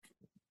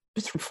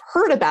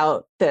heard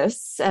about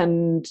this,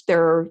 and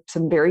there are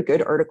some very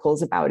good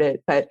articles about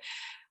it, but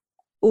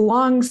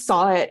long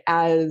saw it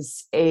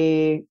as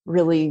a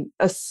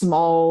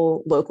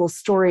small local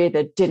story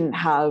that didn't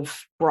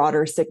have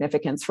broader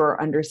significance for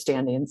our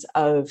understandings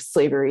of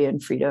slavery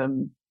and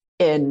freedom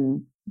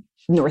in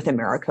North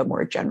America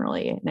more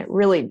generally. And it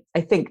really,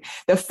 I think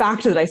the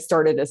fact that I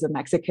started as a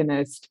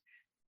Mexicanist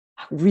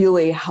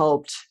really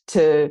helped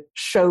to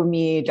show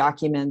me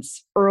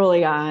documents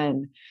early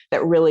on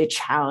that really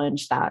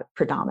challenged that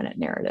predominant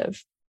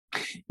narrative.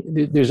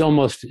 There's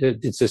almost,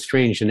 it's a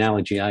strange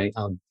analogy,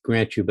 I'll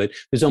grant you, but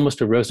there's almost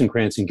a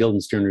Rosencrantz and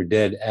Guildenstern are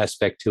dead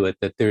aspect to it,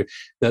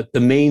 that the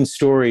main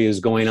story is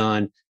going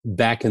on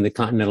back in the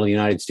continental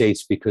United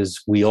States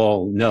because we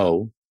all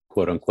know,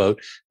 quote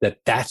unquote,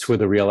 that's where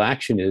the real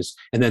action is.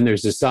 And then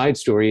there's the side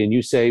story, and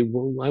you say,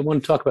 well, I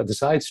want to talk about the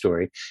side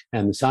story.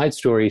 And the side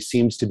story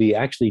seems to be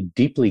actually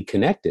deeply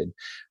connected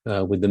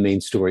with the main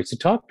story. So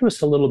talk to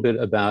us a little bit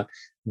about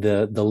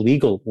the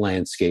legal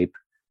landscape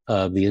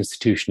of the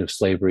institution of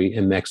slavery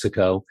in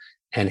Mexico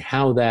and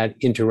how that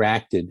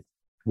interacted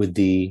with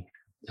the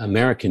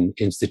American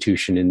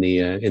institution in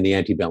the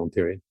antebellum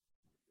period.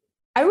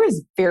 I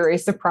was very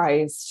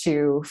surprised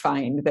to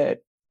find that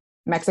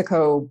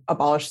Mexico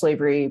abolished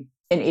slavery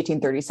in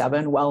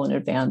 1837, well in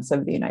advance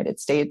of the United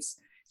States.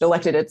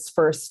 elected its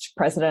first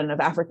president of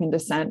African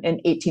descent in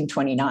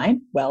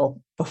 1829,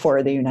 well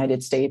before the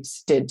United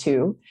States did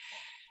too.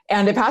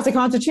 And it passed a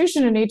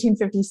constitution in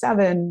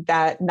 1857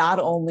 that not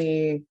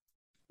only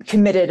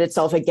committed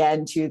itself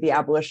again to the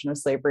abolition of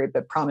slavery,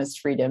 but promised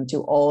freedom to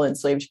all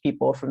enslaved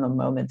people from the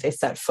moment they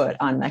set foot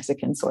on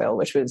Mexican soil,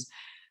 which was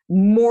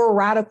more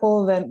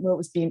radical than what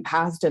was being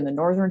passed in the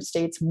northern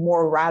states,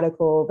 more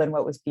radical than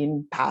what was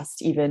being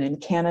passed even in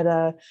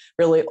Canada.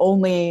 Really,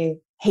 only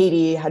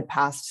Haiti had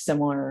passed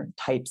similar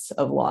types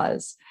of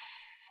laws.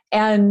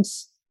 And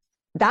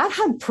that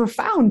had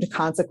profound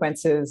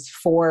consequences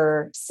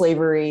for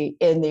slavery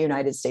in the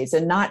United States,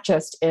 and not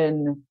just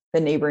in the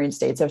neighboring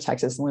states of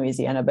Texas and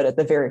Louisiana, but at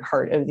the very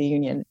heart of the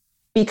Union.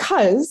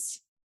 Because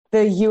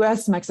the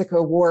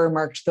US-Mexico War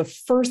marked the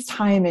first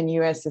time in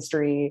US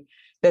history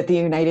that the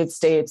United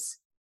States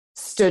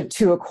stood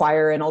to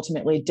acquire and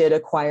ultimately did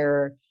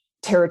acquire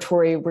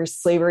territory where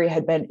slavery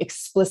had been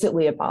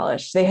explicitly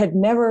abolished. They had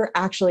never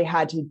actually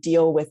had to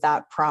deal with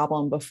that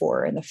problem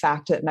before. And the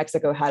fact that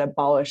Mexico had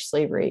abolished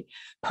slavery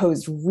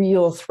posed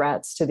real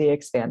threats to the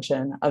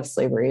expansion of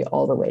slavery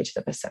all the way to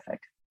the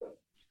Pacific.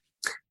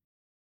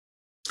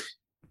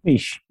 Let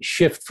me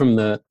shift from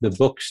the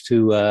books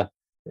to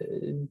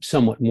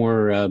somewhat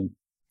more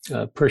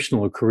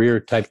personal or career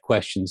type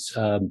questions.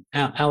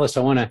 Alice, I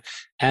want to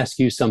ask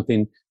you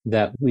something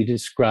that we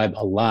describe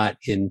a lot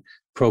in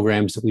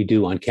programs that we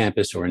do on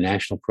campus, or a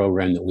national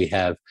program that we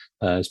have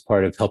as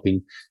part of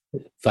helping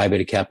Phi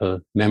Beta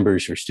Kappa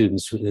members or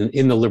students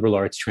in the liberal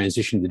arts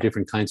transition to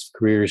different kinds of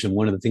careers. And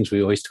one of the things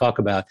we always talk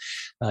about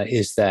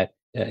is that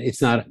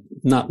it's not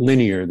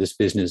linear, this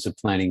business of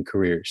planning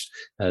careers,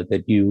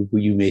 that you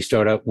may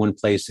start out one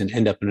place and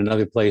end up in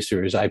another place,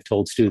 or as I've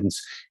told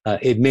students,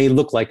 it may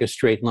look like a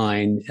straight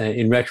line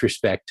in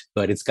retrospect,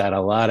 but it's got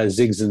a lot of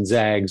zigs and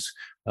zags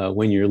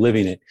when you're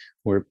living it.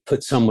 Or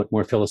put somewhat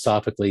more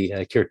philosophically,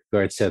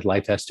 Kierkegaard said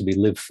life has to be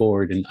lived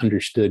forward and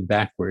understood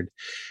backward.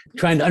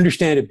 Trying to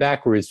understand it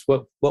backwards,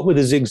 what were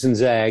the zigs and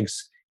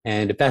zags?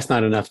 And if that's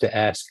not enough to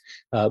ask,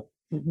 what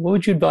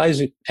would you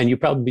advise, and you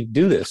probably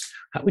do this,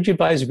 how would you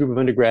advise a group of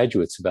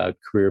undergraduates about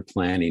career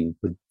planning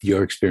with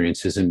your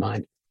experiences in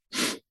mind?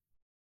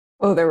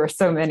 Oh, there were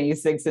so many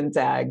zigs and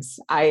zags.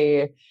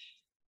 I,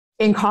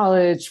 in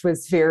college,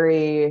 was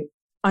very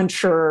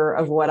unsure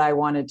of what I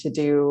wanted to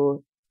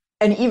do,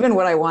 and even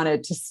what I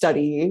wanted to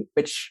study,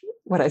 which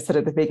what I said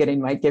at the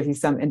beginning might give you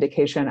some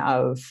indication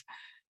of.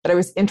 But I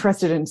was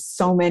interested in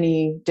so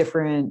many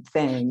different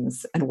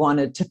things and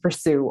wanted to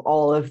pursue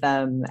all of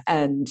them,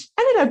 and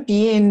ended up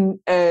being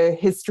a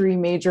history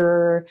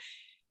major,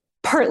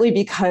 partly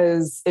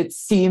because it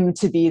seemed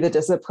to be the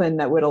discipline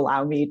that would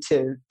allow me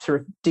to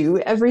sort of do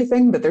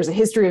everything, but there's a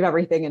history of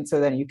everything, and so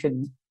then you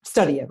can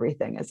study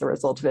everything as a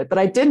result of it. But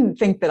I didn't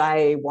think that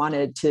I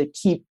wanted to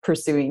keep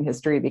pursuing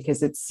history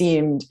because it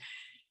seemed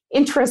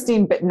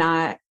interesting but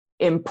not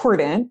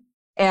important,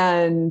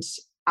 and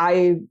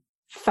I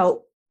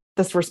felt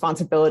this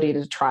responsibility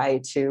to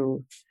try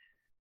to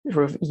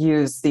sort of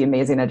use the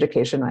amazing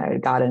education I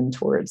had gotten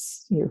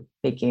towards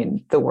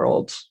making the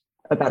world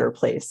a better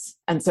place.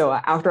 And so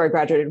after I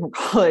graduated from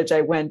college,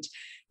 I went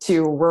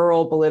to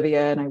rural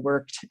Bolivia and I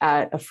worked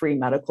at a free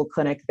medical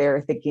clinic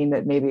there, thinking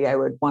that maybe I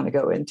would want to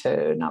go into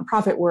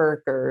nonprofit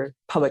work or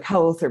public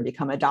health or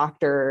become a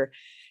doctor.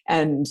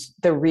 And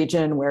the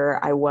region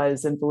where I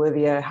was in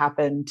Bolivia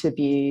happened to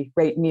be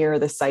right near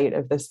the site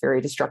of this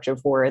very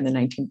destructive war in the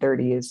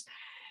 1930s.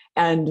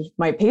 And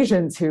my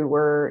patients, who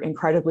were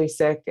incredibly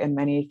sick, in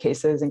many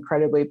cases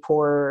incredibly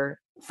poor,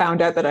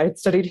 found out that I had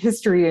studied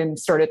history and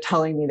started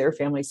telling me their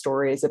family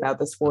stories about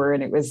this war.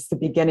 And it was the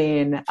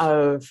beginning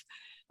of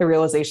the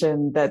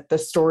realization that the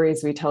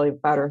stories we tell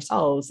about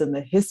ourselves and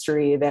the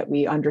history that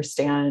we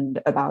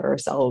understand about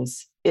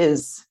ourselves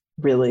is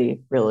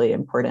really, really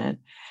important.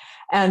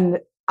 And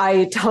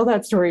I tell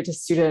that story to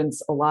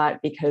students a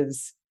lot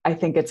because I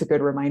think it's a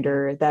good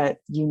reminder that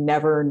you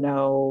never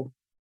know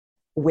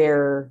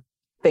where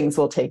things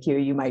will take you.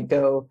 You might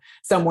go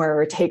somewhere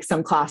or take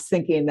some class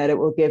thinking that it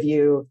will give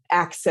you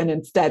X and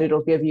instead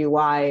it'll give you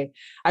Y.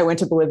 I went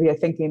to Bolivia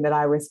thinking that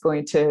I was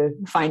going to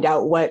find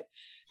out what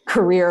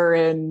career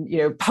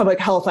in public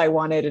health I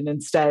wanted, and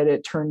instead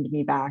it turned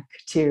me back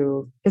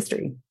to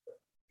history.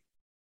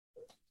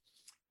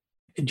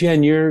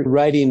 Jen, you're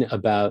writing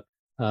about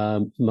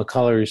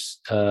McCullers'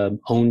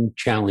 own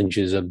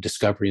challenges of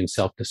discovery and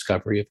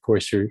self-discovery, of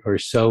course, are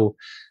so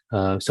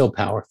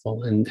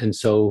powerful and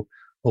so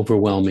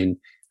overwhelming.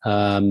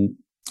 And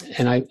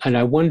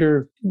I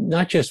wonder,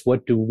 not just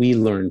what do we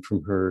learn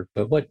from her,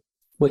 but what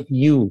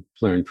you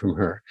learned from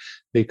her,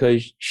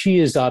 because she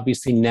is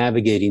obviously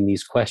navigating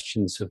these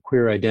questions of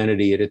queer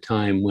identity at a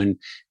time when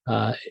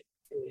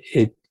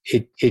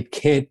it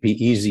can't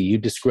be easy. You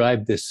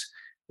described this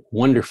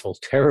wonderful,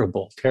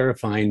 terrible,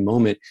 terrifying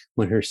moment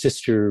when her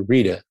sister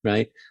Rita,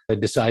 right,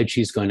 decides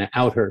she's going to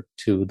out her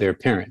to their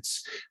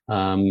parents.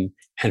 And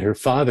her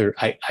father,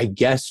 I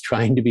guess,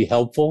 trying to be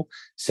helpful,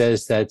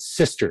 says that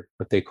sister,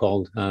 what they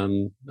called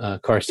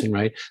Carson,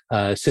 right?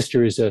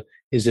 Sister is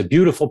a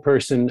beautiful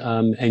person,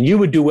 and you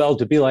would do well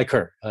to be like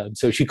her.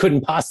 So she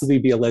couldn't possibly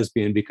be a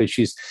lesbian because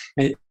she's.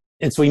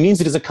 And so he means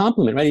it as a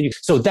compliment, right?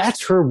 So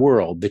that's her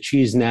world that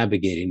she's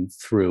navigating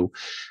through.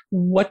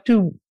 What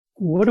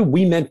are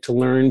we meant to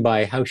learn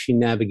by how she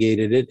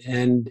navigated it?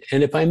 And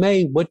if I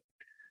may, what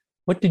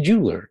did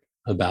you learn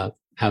about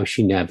how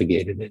she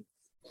navigated it?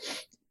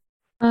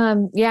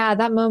 Yeah,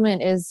 that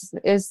moment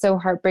is so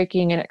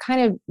heartbreaking, and it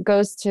kind of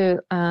goes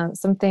to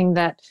something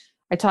that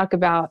I talk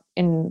about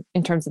in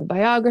terms of the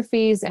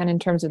biographies and in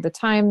terms of the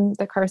time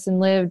that Carson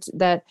lived,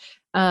 that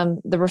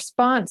the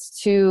response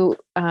to,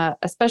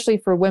 especially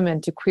for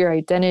women, to queer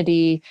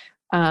identity,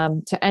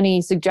 to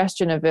any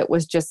suggestion of it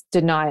was just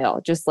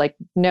denial, just like,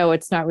 no,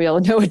 it's not real.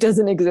 No, it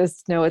doesn't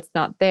exist. No, it's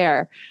not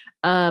there.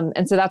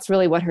 And so that's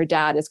really what her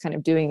dad is kind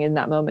of doing in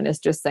that moment, is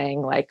just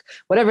saying, like,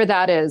 whatever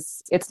that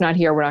is, it's not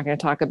here. We're not going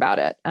to talk about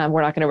it.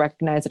 We're not going to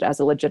recognize it as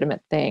a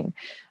legitimate thing.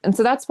 And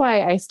so that's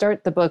why I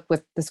start the book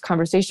with this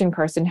conversation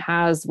Carson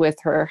has with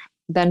her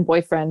then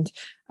boyfriend,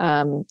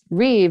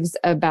 Reeves,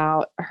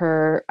 about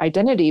her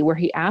identity, where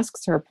he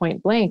asks her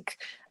point blank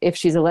if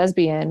she's a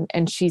lesbian.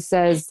 And she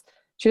says,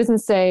 she doesn't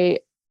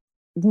say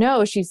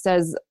no, she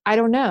says, I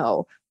don't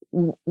know.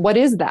 What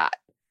is that?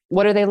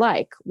 What are they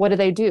like? What do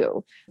they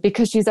do?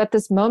 Because she's at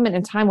this moment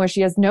in time where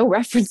she has no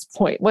reference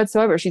point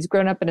whatsoever. She's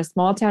grown up in a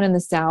small town in the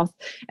South,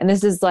 and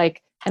this is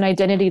like an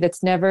identity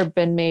that's never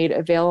been made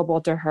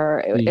available to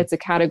her. It's a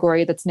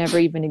category that's never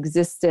even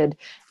existed,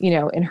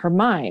 in her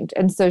mind.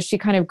 And so she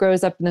kind of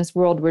grows up in this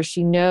world where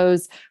she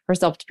knows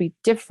herself to be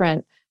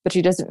different, but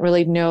she doesn't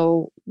really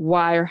know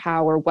why or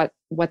how or what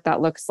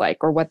that looks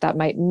like or what that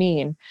might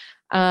mean.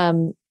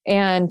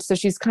 And so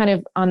she's kind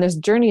of on this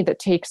journey that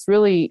takes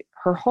really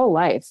her whole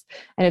life.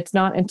 And it's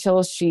not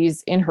until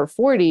she's in her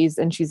 40s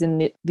and she's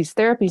in these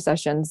therapy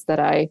sessions that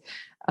I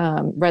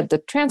read the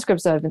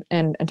transcripts of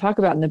and talk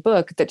about in the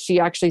book that she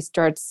actually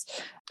starts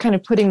kind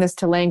of putting this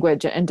to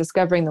language and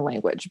discovering the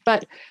language.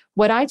 But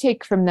what I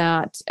take from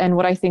that, and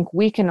what I think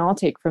we can all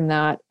take from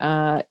that,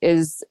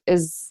 is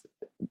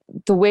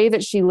the way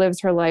that she lives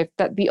her life,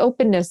 that the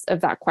openness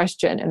of that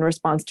question in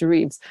response to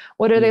Reeves.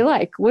 What are they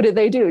like? What do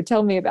they do?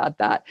 Tell me about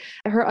that.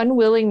 Her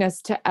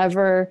unwillingness to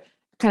ever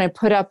kind of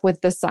put up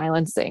with the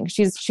silencing.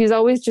 She's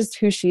always just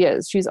who she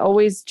is. She's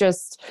always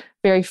just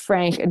very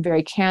frank and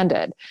very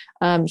candid.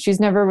 She's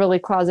never really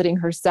closeting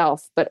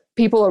herself, but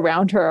people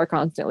around her are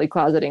constantly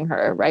closeting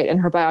her, right? And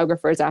her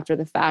biographers after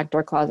the fact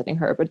are closeting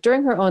her. But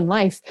during her own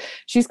life,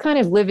 she's kind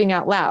of living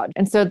out loud.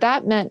 And so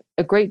that meant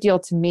a great deal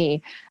to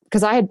me,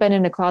 because I had been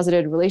in a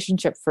closeted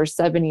relationship for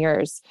 7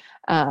 years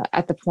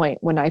at the point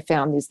when I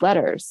found these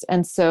letters.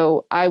 And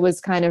so I was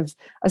kind of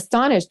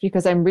astonished,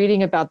 because I'm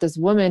reading about this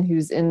woman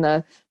who's in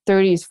the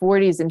 30s,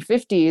 40s, and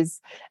 50s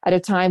at a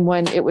time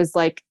when it was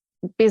like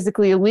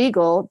basically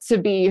illegal to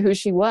be who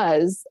she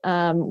was,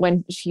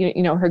 when she,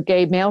 her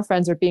gay male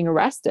friends are being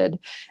arrested.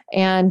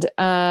 And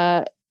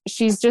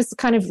she's just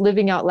kind of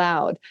living out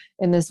loud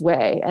in this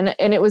way. And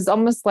it was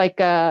almost like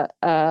a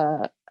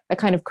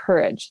kind of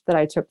courage that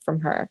I took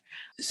from her.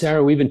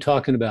 Sarah, we've been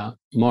talking about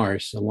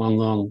Mars a long,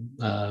 long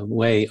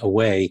way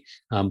away,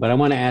 but I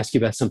want to ask you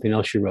about something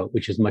else you wrote,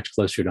 which is much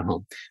closer to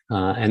home,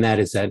 and that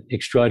is that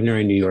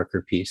extraordinary New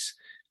Yorker piece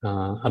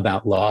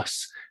about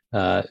loss,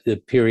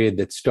 the period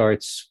that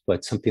starts,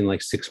 something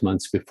like 6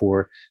 months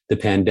before the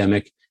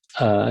pandemic,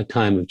 a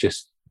time of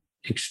just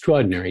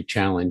extraordinary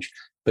challenge.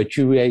 But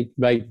you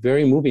write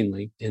very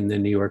movingly in the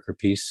New Yorker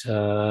piece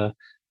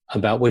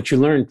about what you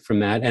learned from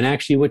that, and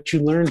actually what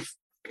you learned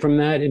from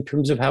that in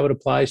terms of how it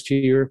applies to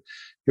your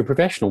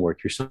professional work,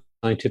 your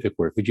scientific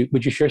work.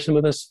 Would you share some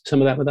of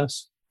that with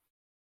us?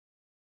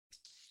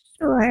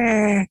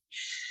 Sure.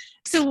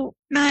 So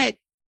not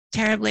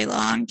terribly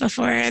long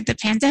before the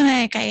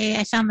pandemic,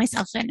 I found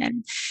myself in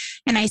an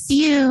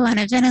ICU on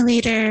a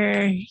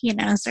ventilator,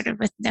 sort of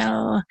with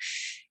no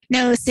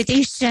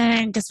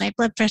sedation because my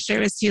blood pressure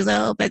was too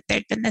low, but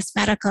there'd been this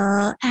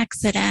medical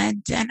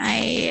accident, and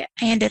I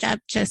ended up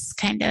just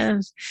kind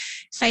of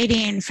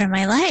fighting for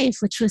my life,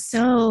 which was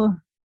so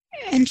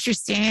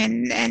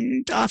interesting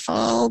and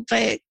awful,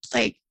 but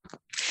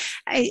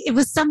it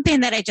was something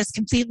that I just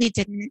completely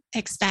didn't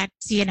expect,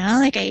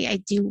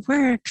 I do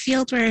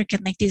field work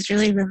in these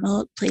really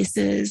remote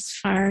places,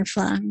 far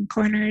flung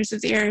corners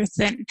of the earth.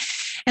 And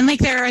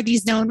there are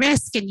these known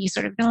risks and you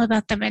sort of know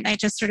about them. And I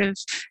just sort of,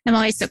 I'm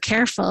always so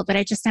careful, but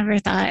I just never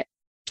thought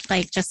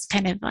just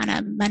kind of on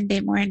a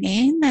Monday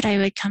morning that I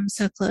would come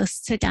so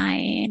close to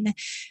dying.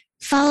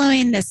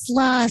 Following this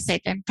loss,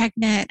 I'd been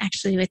pregnant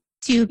actually with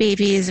 2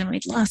 babies and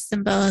we'd lost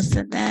them both.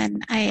 And then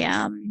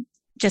I,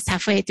 just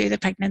halfway through the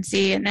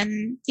pregnancy, and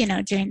then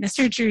during the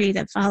surgery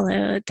that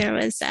followed, there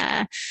was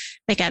a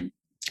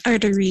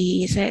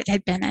artery that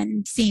had been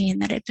unseen,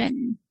 that had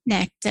been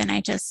nicked, and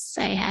I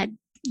had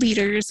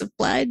liters of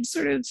blood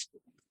sort of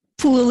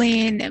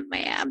pooling in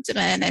my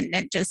abdomen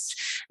and just,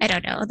 I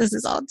don't know, this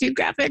is all too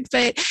graphic.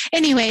 But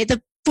anyway,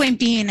 the point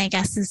being, I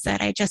guess, is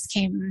that I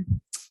came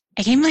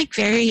like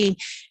very,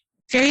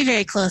 very,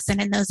 very close. And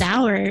in those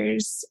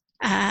hours,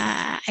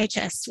 I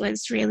just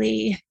was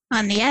really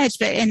on the edge,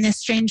 but in this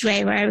strange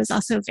way where I was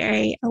also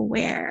very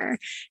aware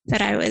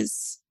that I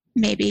was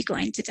maybe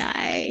going to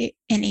die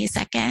any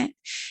second.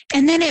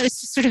 And then it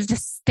was just sort of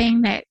this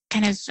thing that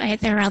kind of,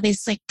 there were all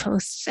these like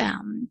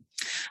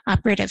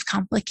operative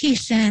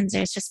complications.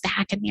 I was just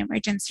back in the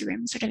emergency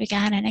room sort of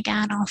again and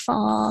again, I'll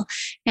fall.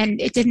 And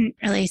it didn't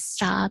really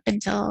stop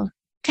until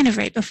kind of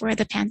right before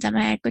the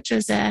pandemic, which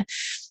was a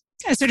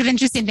sort of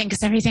interesting thing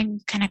because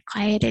everything kind of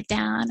quieted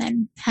down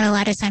and had a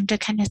lot of time to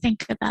kind of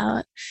think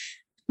about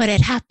what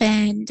had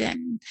happened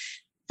and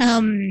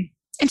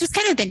just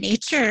kind of the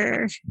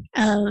nature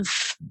of,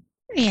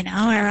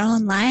 our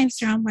own lives,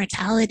 our own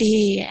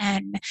mortality.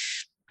 And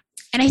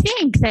I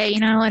think that,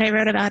 what I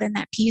wrote about in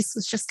that piece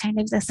was just kind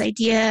of this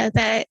idea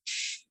that,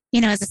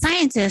 as a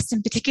scientist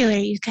in particular,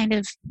 you kind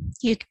of,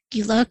 you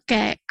look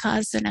at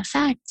cause and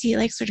effect, you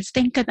like sort of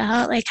think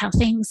about like how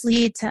things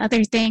lead to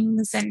other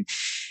things. And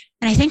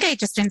I think I'd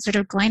just been sort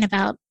of going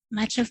about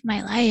much of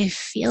my life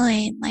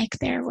feeling like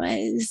there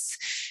was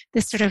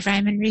this sort of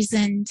rhyme and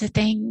reason to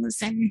things,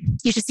 and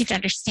you just need to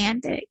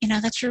understand it.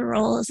 That's your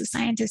role as a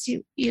scientist.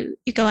 You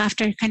go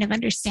after kind of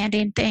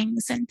understanding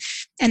things, and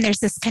there's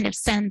this kind of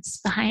sense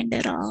behind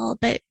it all.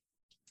 But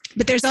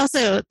there's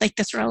also like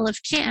this role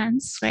of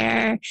chance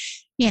where,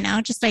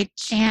 just by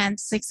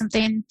chance, like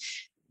something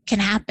can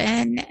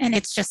happen, and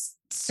it's just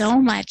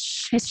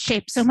it's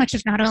shaped so much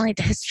of not only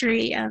the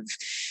history of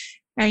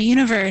our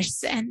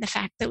universe and the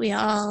fact that we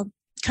all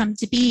come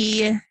to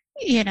be,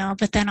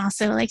 but then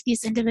also like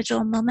these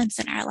individual moments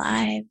in our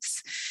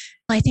lives.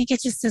 I think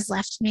it just has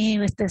left me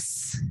with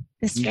this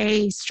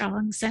very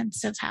strong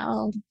sense of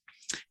how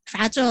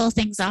fragile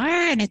things are.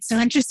 And it's so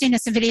interesting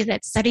as somebody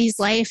that studies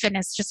life and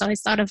has just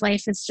always thought of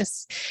life as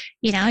just,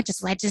 it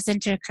just wedges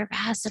into a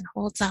crevasse and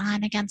holds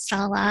on against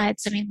all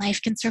odds. I mean,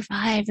 life can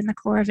survive in the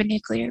core of a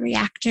nuclear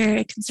reactor.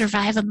 It can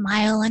survive a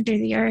mile under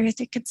the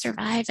earth. It can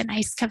survive in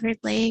ice-covered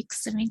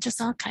lakes. I mean, just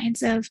all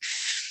kinds of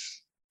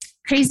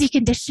crazy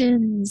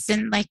conditions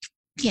and like,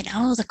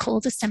 the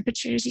coldest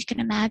temperatures you can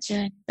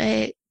imagine.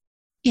 But,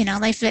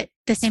 life at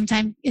the same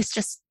time is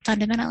just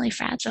fundamentally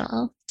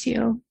fragile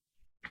too.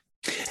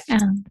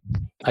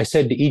 I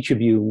said to each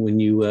of you when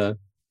you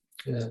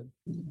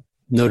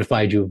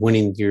notified you of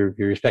winning your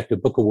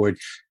respective book award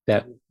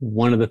that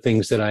one of the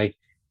things that I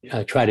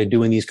try to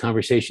do in these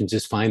conversations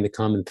is find the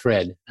common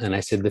thread. And I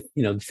said that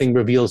the thing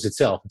reveals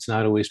itself. It's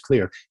not always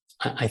clear.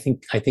 I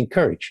think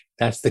courage.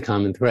 That's the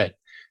common thread.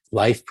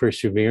 Life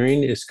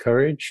persevering is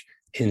courage.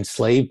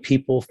 Enslaved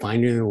people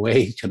finding their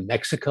way to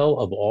Mexico,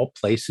 of all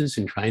places,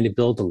 and trying to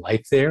build a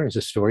life there is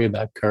a story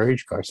about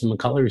courage. Carson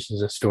McCullers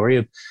is a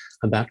story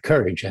about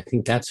courage. I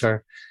think that's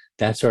our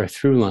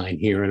through line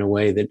here in a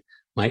way that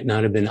might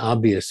not have been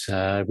obvious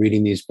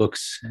reading these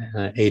books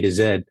A to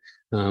Z,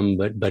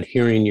 but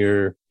hearing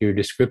your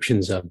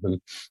descriptions of them,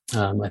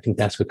 I think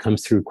that's what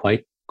comes through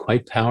quite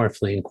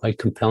powerfully and quite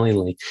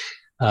compellingly.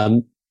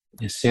 As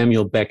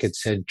Samuel Beckett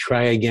said,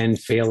 "Try again,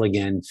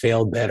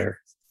 fail better."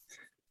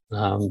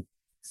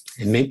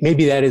 And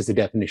maybe that is the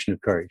definition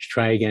of courage.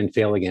 Try again,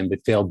 fail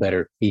but fail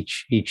better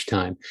each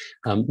time.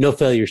 No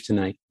failures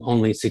tonight,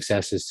 only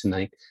successes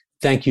tonight.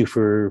 Thank you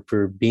for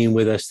being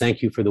with us.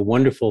 Thank you for the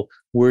wonderful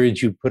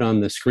words you put on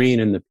the screen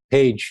and the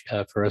page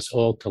for us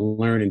all to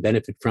learn and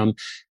benefit from.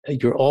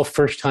 You're all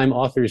first-time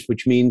authors,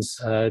 which means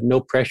no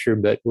pressure,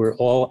 but we're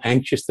all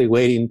anxiously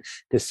waiting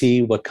to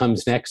see what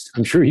comes next.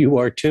 I'm sure you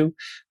are too.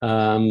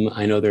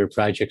 I know there are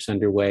projects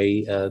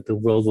underway. The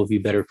world will be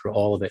better for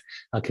all of it.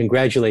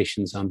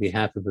 Congratulations on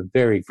behalf of a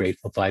very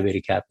grateful Phi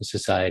Beta Kappa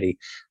Society,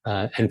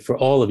 and for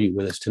all of you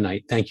with us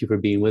tonight. Thank you for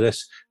being with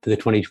us for the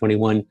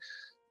 2021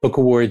 Book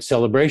Award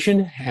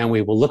celebration, and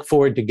we will look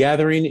forward to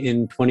gathering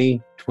in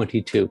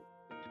 2022.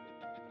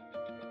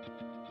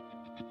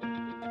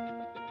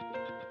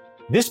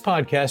 This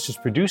podcast is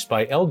produced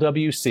by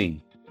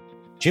LWC.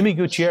 Jimmy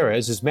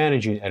Gutierrez is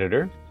managing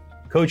editor.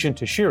 Kojin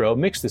Toshiro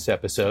mixed this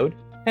episode,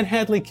 and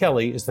Hadley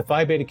Kelly is the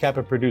Phi Beta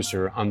Kappa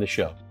producer on the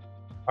show.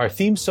 Our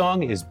theme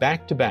song is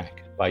Back to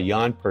Back by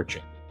Jan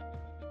Perchik.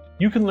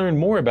 You can learn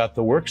more about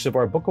the works of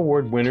our Book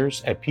Award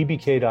winners at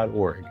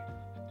pbk.org.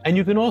 And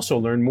you can also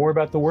learn more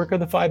about the work of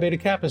the Phi Beta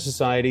Kappa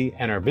Society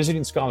and our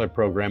Visiting Scholar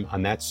program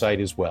on that site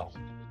as well.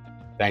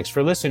 Thanks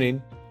for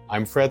listening.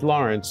 I'm Fred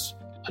Lawrence.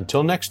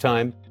 Until next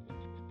time,